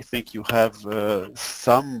data, I think you have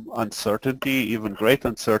some uncertainty, even great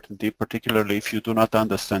uncertainty, particularly if you do not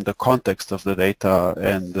understand the context of the data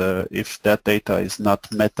and if that data is not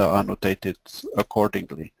meta-annotated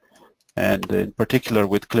accordingly. And in particular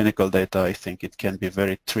with clinical data, I think it can be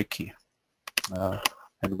very tricky.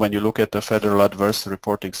 And when you look at the Federal Adverse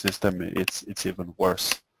Reporting System, it's even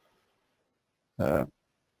worse.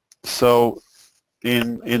 So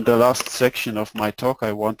in the last section of my talk,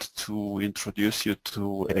 I want to introduce you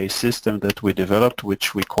to a system that we developed,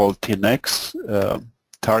 which we call TINEX,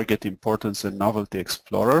 Target Importance and Novelty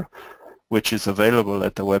Explorer, which is available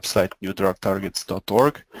at the website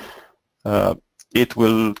newdrugtargets.org. It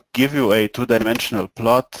will give you a two-dimensional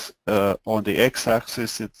plot. On the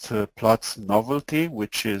x-axis, it plots novelty,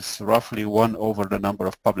 which is roughly 1 over the number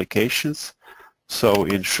of publications. So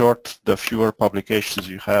in short, the fewer publications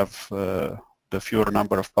you have, the fewer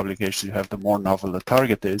number of publications you have, the more novel the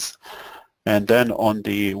target is. And then on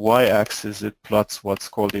the y-axis, it plots what's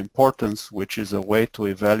called importance, which is a way to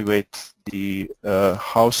evaluate the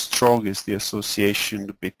how strong is the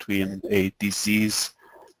association between a disease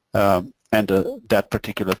and that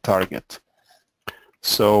particular target.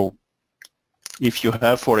 So if you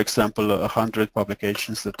have, for example, 100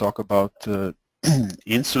 publications that talk about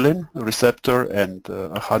insulin receptor and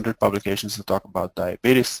 100 publications that talk about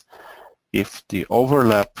diabetes, if the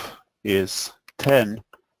overlap is 10,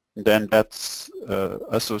 then that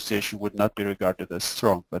association would not be regarded as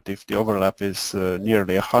strong. But if the overlap is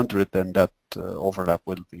nearly 100, then that overlap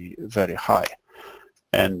will be very high.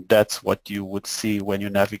 And that's what you would see when you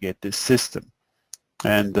navigate this system.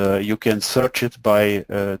 And you can search it by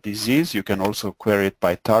disease. You can also query it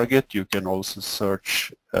by target. You can also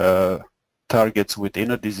search targets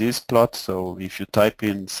within a disease plot. So if you type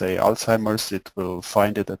in, say, Alzheimer's, it will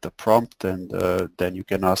find it at the prompt, and then you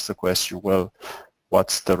can ask the question, well,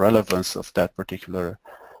 what's the relevance of that particular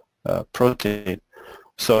protein?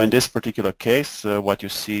 So in this particular case, what you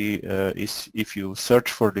see is if you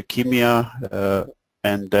search for leukemia,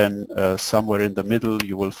 and then somewhere in the middle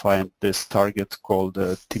you will find this target called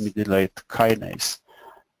thymidylate kinase.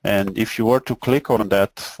 And if you were to click on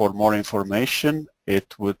that for more information,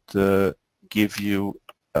 it would give you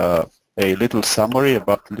a little summary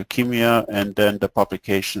about leukemia and then the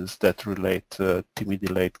publications that relate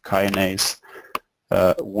thymidylate kinase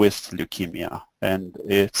with leukemia. And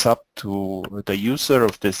it's up to the user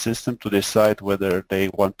of this system to decide whether they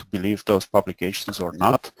want to believe those publications or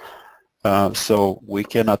not. So we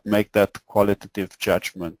cannot make that qualitative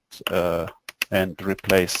judgment and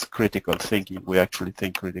replace critical thinking. We actually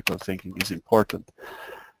think critical thinking is important.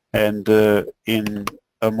 And in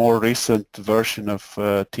a more recent version of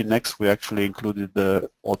TINEX, we actually included the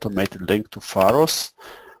automated link to Pharos.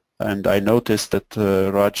 And I noticed that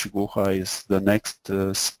Raj Guha is the next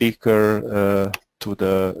speaker to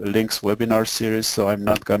the Links webinar series, so I'm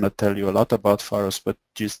not going to tell you a lot about Pharos, but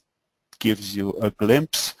just gives you a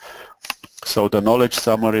glimpse. So the knowledge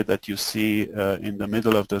summary that you see in the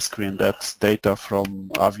middle of the screen, that's data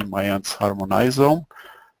from Avi Mayan's harmonizome.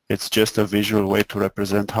 It's just a visual way to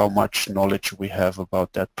represent how much knowledge we have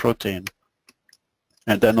about that protein.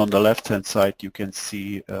 And then on the left-hand side, you can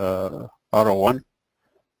see R01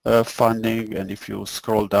 funding, and if you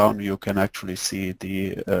scroll down, you can actually see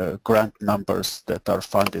the grant numbers that are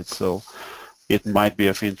funded. So it might be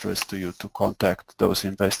of interest to you to contact those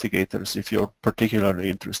investigators if you're particularly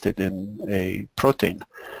interested in a protein.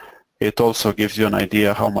 It also gives you an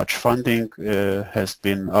idea how much funding has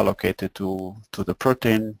been allocated to the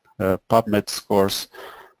protein, PubMed scores.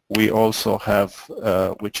 We also have,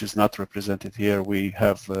 which is not represented here, we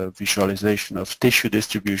have visualization of tissue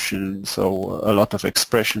distribution, so a lot of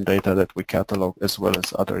expression data that we catalog, as well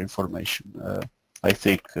as other information. I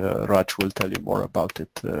think Raj will tell you more about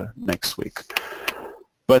it next week.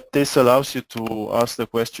 But this allows you to ask the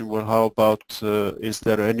question, well, how about, is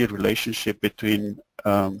there any relationship between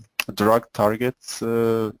drug targets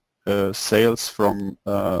sales from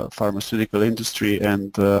pharmaceutical industry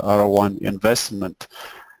and R01 investment?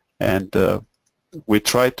 And we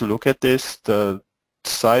try to look at this. The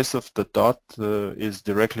size of the dot is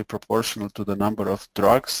directly proportional to the number of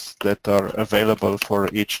drugs that are available for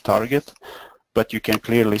each target, but you can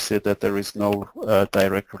clearly see that there is no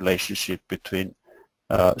direct relationship between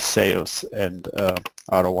sales and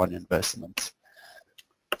R01 investments.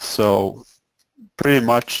 So pretty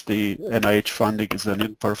much the NIH funding is an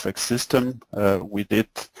imperfect system. We did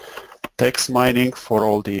text mining for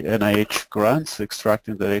all the NIH grants,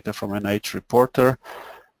 extracting the data from NIH reporter.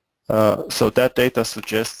 So that data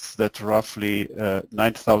suggests that roughly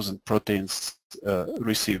 9,000 proteins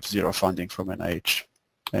receive zero funding from NIH.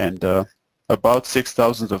 And about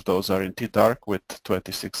 6,000 of those are in T-Dark with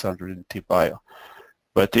 2,600 in T-Bio.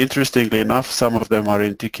 But interestingly enough, some of them are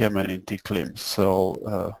in T-Chem and in T-Clim.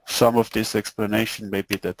 So some of this explanation may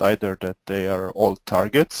be that either that they are all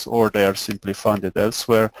targets or they are simply funded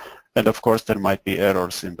elsewhere. And of course, there might be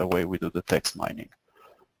errors in the way we do the text mining.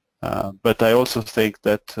 But I also think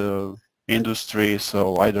that industry,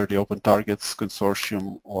 so either the Open Targets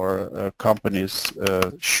Consortium or companies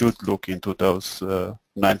should look into those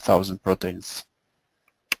 9,000 proteins.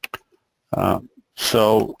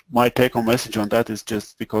 So my take-home message on that is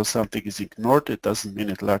just because something is ignored, it doesn't mean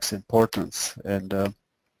it lacks importance. And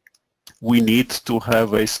we need to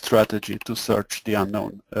have a strategy to search the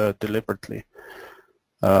unknown deliberately.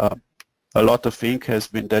 A lot of ink has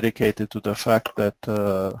been dedicated to the fact that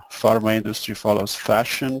pharma industry follows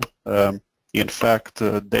fashion. In fact,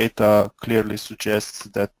 data clearly suggests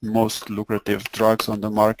that most lucrative drugs on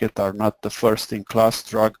the market are not the first-in-class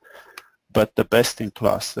drug, but the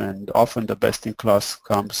best-in-class, and often the best-in-class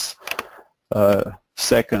comes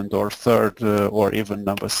second or third or even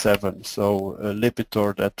number 7. So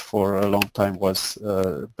Lipitor, that for a long time was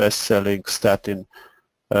best-selling statin,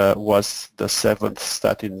 was the 7th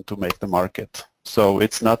statin to make the market. So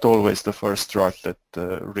it's not always the first drug that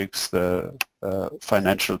reaps the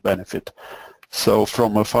financial benefit. So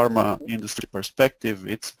from a pharma industry perspective,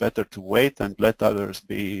 it's better to wait and let others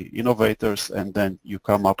be innovators, and then you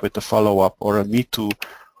come up with a follow-up or a me-too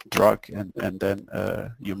drug, and then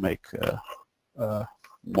you make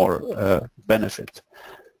more benefit.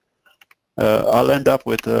 I'll end up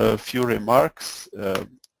with a few remarks.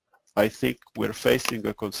 I think we're facing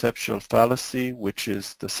a conceptual fallacy, which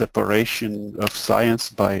is the separation of science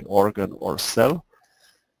by organ or cell.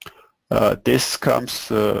 This comes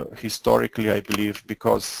historically, I believe,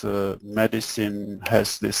 because medicine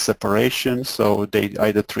has this separation, so they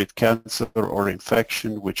either treat cancer or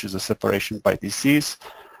infection, which is a separation by disease,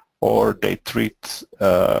 or they treat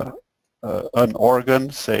an organ,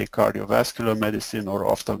 say cardiovascular medicine or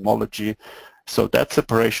ophthalmology. So that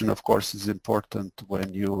separation, of course, is important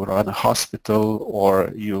when you run a hospital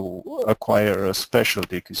or you acquire a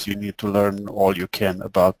specialty, because you need to learn all you can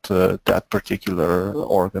about that particular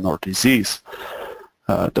organ or disease.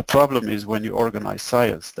 The problem is when you organize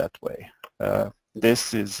science that way.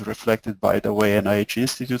 This is reflected by the way NIH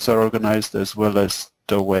institutes are organized, as well as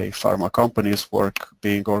the way pharma companies work,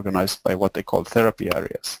 being organized by what they call therapy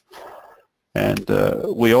areas. And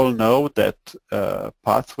we all know that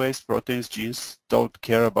pathways, proteins, genes don't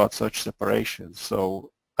care about such separation.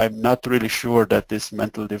 So I'm not really sure that this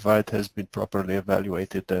mental divide has been properly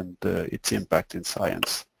evaluated and its impact in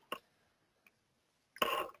science.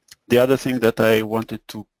 The other thing that I wanted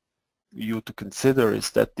you to consider is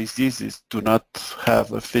that diseases do not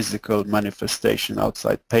have a physical manifestation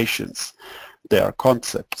outside patients. They are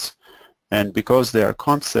concepts. And because they are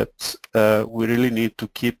concepts, we really need to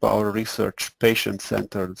keep our research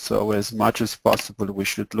patient-centered. So as much as possible, we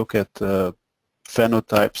should look at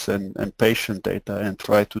phenotypes and patient data and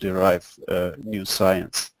try to derive new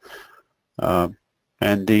science.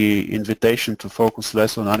 And the invitation to focus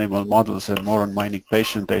less on animal models and more on mining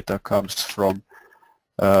patient data comes from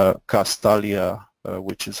Castalia,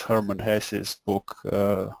 which is Hermann Hesse's book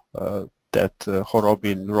that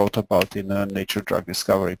Horobin wrote about in a Nature Drug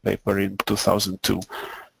Discovery paper in 2002.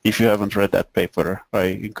 If you haven't read that paper, I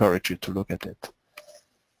encourage you to look at it.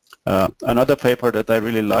 Another paper that I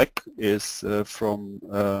really like is from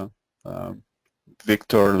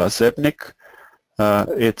Viktor Lazebnik.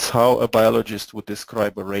 It's how a biologist would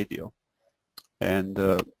describe a radio. And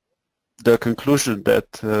the conclusion that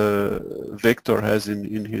Victor has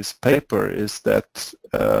in his paper is that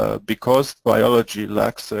because biology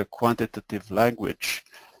lacks a quantitative language,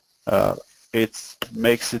 it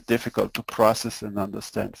makes it difficult to process and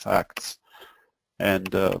understand facts.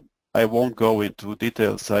 And I won't go into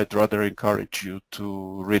details. I'd rather encourage you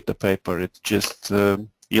to read the paper. It just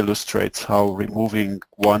illustrates how removing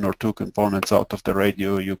one or two components out of the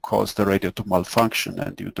radio, you cause the radio to malfunction,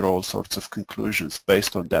 and you draw all sorts of conclusions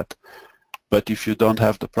based on that. But if you don't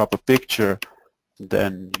have the proper picture,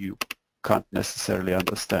 then you can't necessarily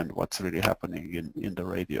understand what's really happening in the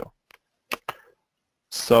radio.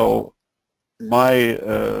 So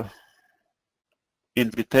my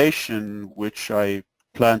invitation, which I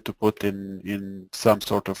plan to put in some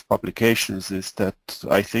sort of publications, is that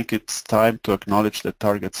I think it's time to acknowledge that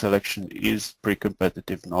target selection is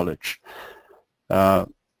pre-competitive knowledge.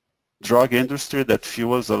 drug industry that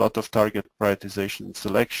fuels a lot of target prioritization and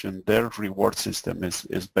selection, their reward system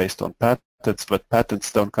is based on patents, but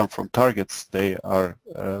patents don't come from targets. They are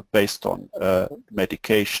based on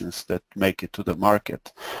medications that make it to the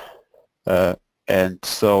market. And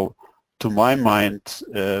so, to my mind,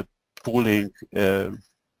 pooling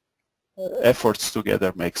efforts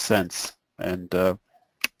together makes sense. And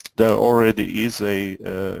there already is a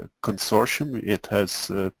consortium. It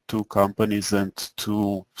has 2 companies and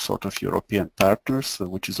 2 sort of European partners,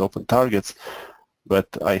 which is Open Targets. But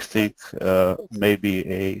I think maybe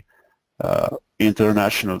a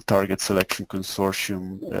international target selection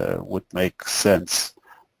consortium would make sense.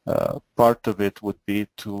 Part of it would be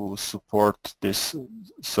to support this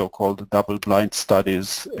so-called double-blind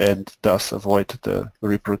studies and thus avoid the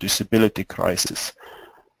reproducibility crisis.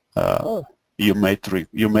 You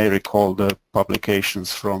may recall the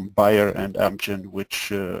publications from Bayer and Amgen,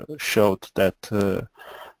 which showed that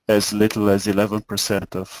as little as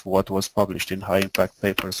 11% of what was published in high-impact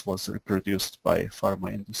papers was reproduced by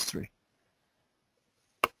pharma industry.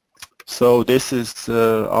 So this is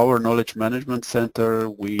our knowledge management center.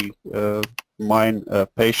 We mine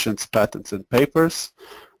patients, patents, and papers,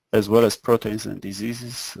 as well as proteins and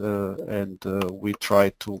diseases, and we try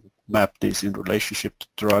to map these in relationship to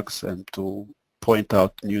drugs and to point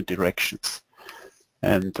out new directions.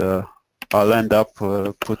 And I'll end up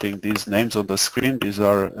putting these names on the screen. These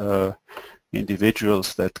are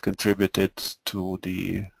individuals that contributed to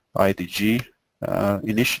the IDG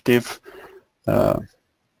initiative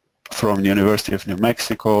from the University of New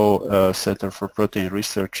Mexico, Center for Protein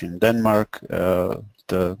Research in Denmark,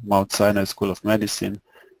 the Mount Sinai School of Medicine,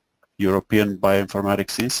 European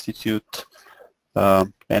Bioinformatics Institute,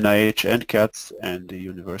 NIH, NCATS, and the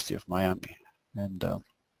University of Miami. And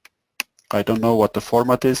I don't know what the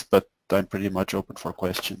format is, but I'm pretty much open for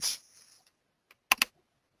questions.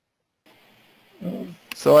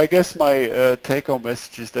 So I guess my take-home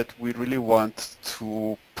message is that we really want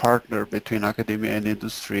to partner between academia and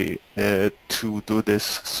industry to do this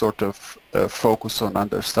sort of focus on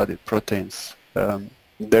understudied proteins.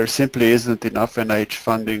 There simply isn't enough NIH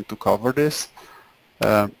funding to cover this.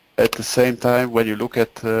 At the same time, when you look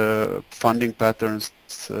at funding patterns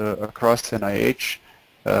across NIH,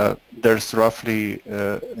 there's roughly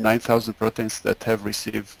 9,000 proteins that have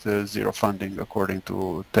received 0 funding according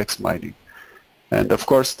to text mining. And of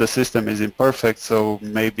course the system is imperfect, so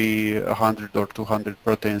maybe 100 or 200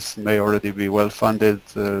 proteins may already be well funded,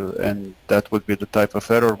 and that would be the type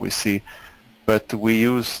of error we see. But we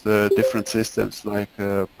use the different systems like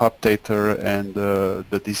PubDater and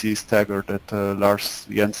the disease tagger that Lars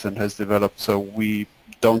Jensen has developed, so we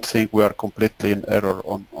don't think we are completely in error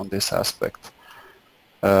on this aspect.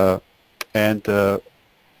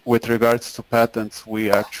 With regards to patents, we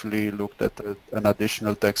actually looked at an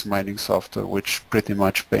additional text mining software which pretty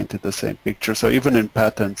much painted the same picture. So even in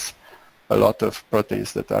patents, a lot of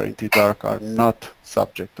proteins that are in T-dark are not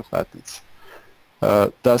subject to patents.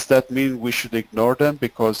 Does that mean we should ignore them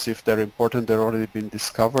because if they're important, they're already been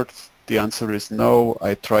discovered? The answer is no.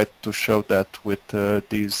 I tried to show that with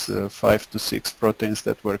these 5 to 6 proteins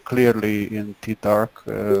that were clearly in T-dark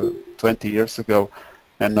 20 years ago,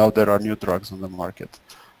 and now there are new drugs on the market.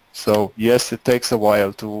 So yes, it takes a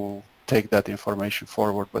while to take that information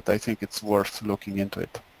forward, but I think it's worth looking into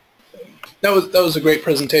it. That was a great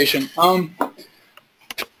presentation.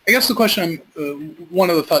 I guess the question, one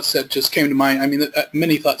of the thoughts that just came to mind, I mean,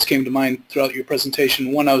 many thoughts came to mind throughout your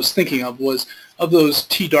presentation. One I was thinking of was, of those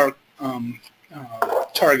T-dark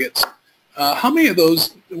targets, how many of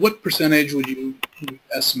those, what percentage would you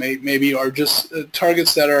estimate maybe are just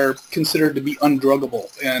targets that are considered to be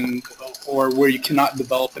undruggable, and or where you cannot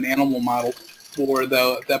develop an animal model for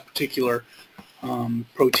that particular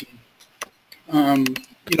protein?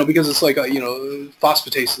 You know, because it's like,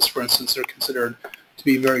 phosphatases, for instance, are considered to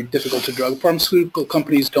be very difficult to drug. Pharmaceutical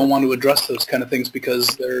companies don't want to address those kind of things because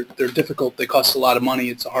they're difficult, they cost a lot of money,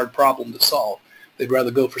 it's a hard problem to solve. They'd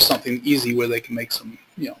rather go for something easy where they can make some,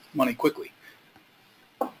 money quickly.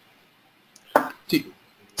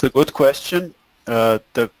 It's a good question.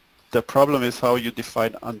 The problem is how you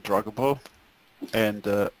define undruggable, and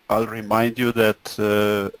I'll remind you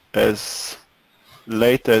that as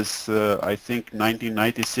late as I think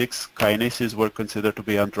 1996, kinases were considered to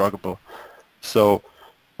be undruggable. So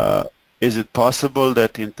is it possible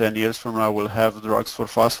that in 10 years from now we'll have drugs for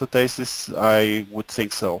phosphatases? I would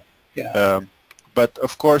think so. Yeah. But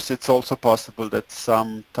of course it's also possible that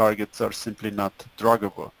some targets are simply not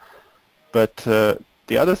druggable. But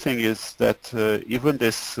the other thing is that even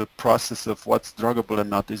this process of what's druggable and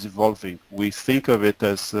not is evolving. We think of it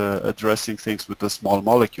as addressing things with a small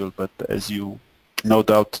molecule, but as you no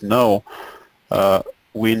doubt know,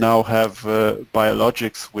 we now have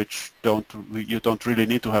biologics which you don't really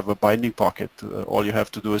need to have a binding pocket. All you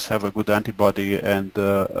have to do is have a good antibody and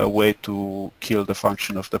a way to kill the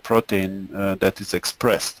function of the protein that is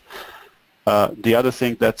expressed. The other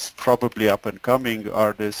thing that's probably up and coming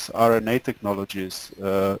are these RNA technologies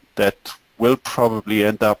that will probably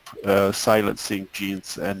end up silencing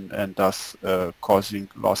genes and thus causing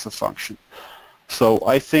loss of function. So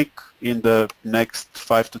I think in the next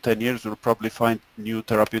 5 to 10 years we'll probably find new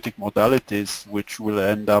therapeutic modalities which will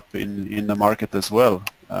end up in the market as well.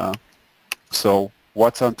 So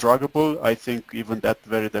what's undruggable? I think even that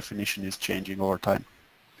very definition is changing over time.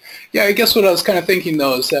 Yeah, I guess what I was kind of thinking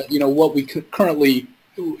though is that, you know, what we currently,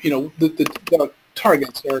 you know, the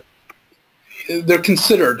targets are, they're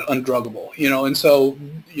considered undruggable, you know, and so,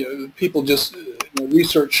 you know, people just, you know,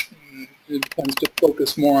 research tends to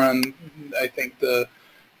focus more on, I think, the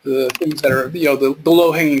things that are, you know, the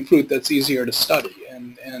low-hanging fruit that's easier to study.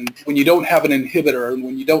 And when you don't have an inhibitor, and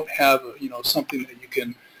when you don't have, you know, something that you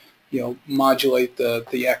can, you know, modulate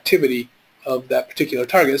the activity of that particular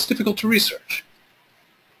target, it's difficult to research.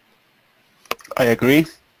 I agree.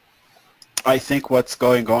 I think what's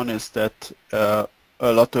going on is that a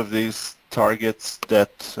lot of these targets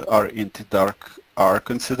that are into dark are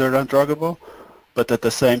considered undruggable, but at the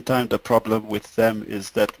same time the problem with them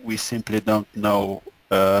is that we simply don't know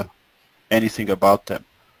anything about them.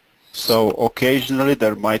 So occasionally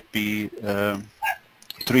there might be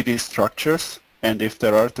 3D structures, and if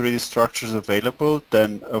there are 3D structures available,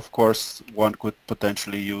 then of course one could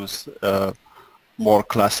potentially use more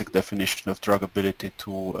classic definition of druggability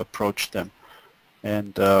to approach them.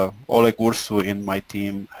 And Oleg Ursu in my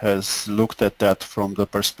team has looked at that from the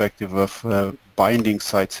perspective of binding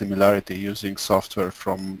site similarity using software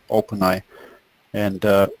from OpenEye. And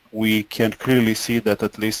we can clearly see that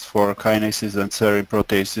at least for kinases and serine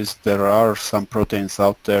proteases, there are some proteins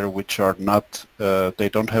out there which are not, they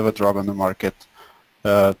don't have a drug on the market.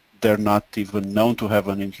 They're not even known to have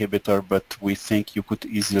an inhibitor, but we think you could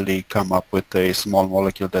easily come up with a small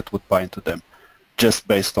molecule that would bind to them just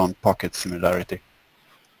based on pocket similarity.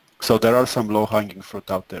 So there are some low-hanging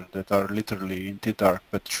fruit out there that are literally in the dark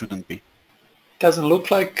but shouldn't be. Doesn't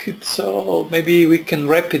look like it, so maybe we can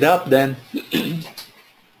wrap it up then.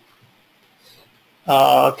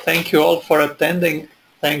 Thank you all for attending.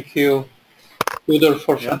 Thank you, Tudor,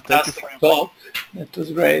 for fantastic talk. It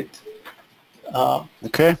was great.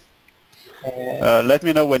 Okay. Let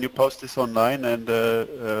me know when you post this online, and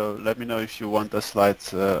let me know if you want the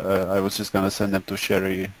slides. I was just going to send them to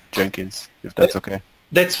Sherry Jenkins, if that's okay.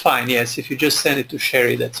 That's fine, yes. If you just send it to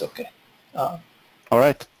Sherry, that's okay. All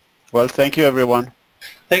right. Well, thank you, everyone.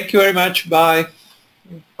 Thank you very much. Bye.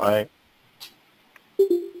 Bye.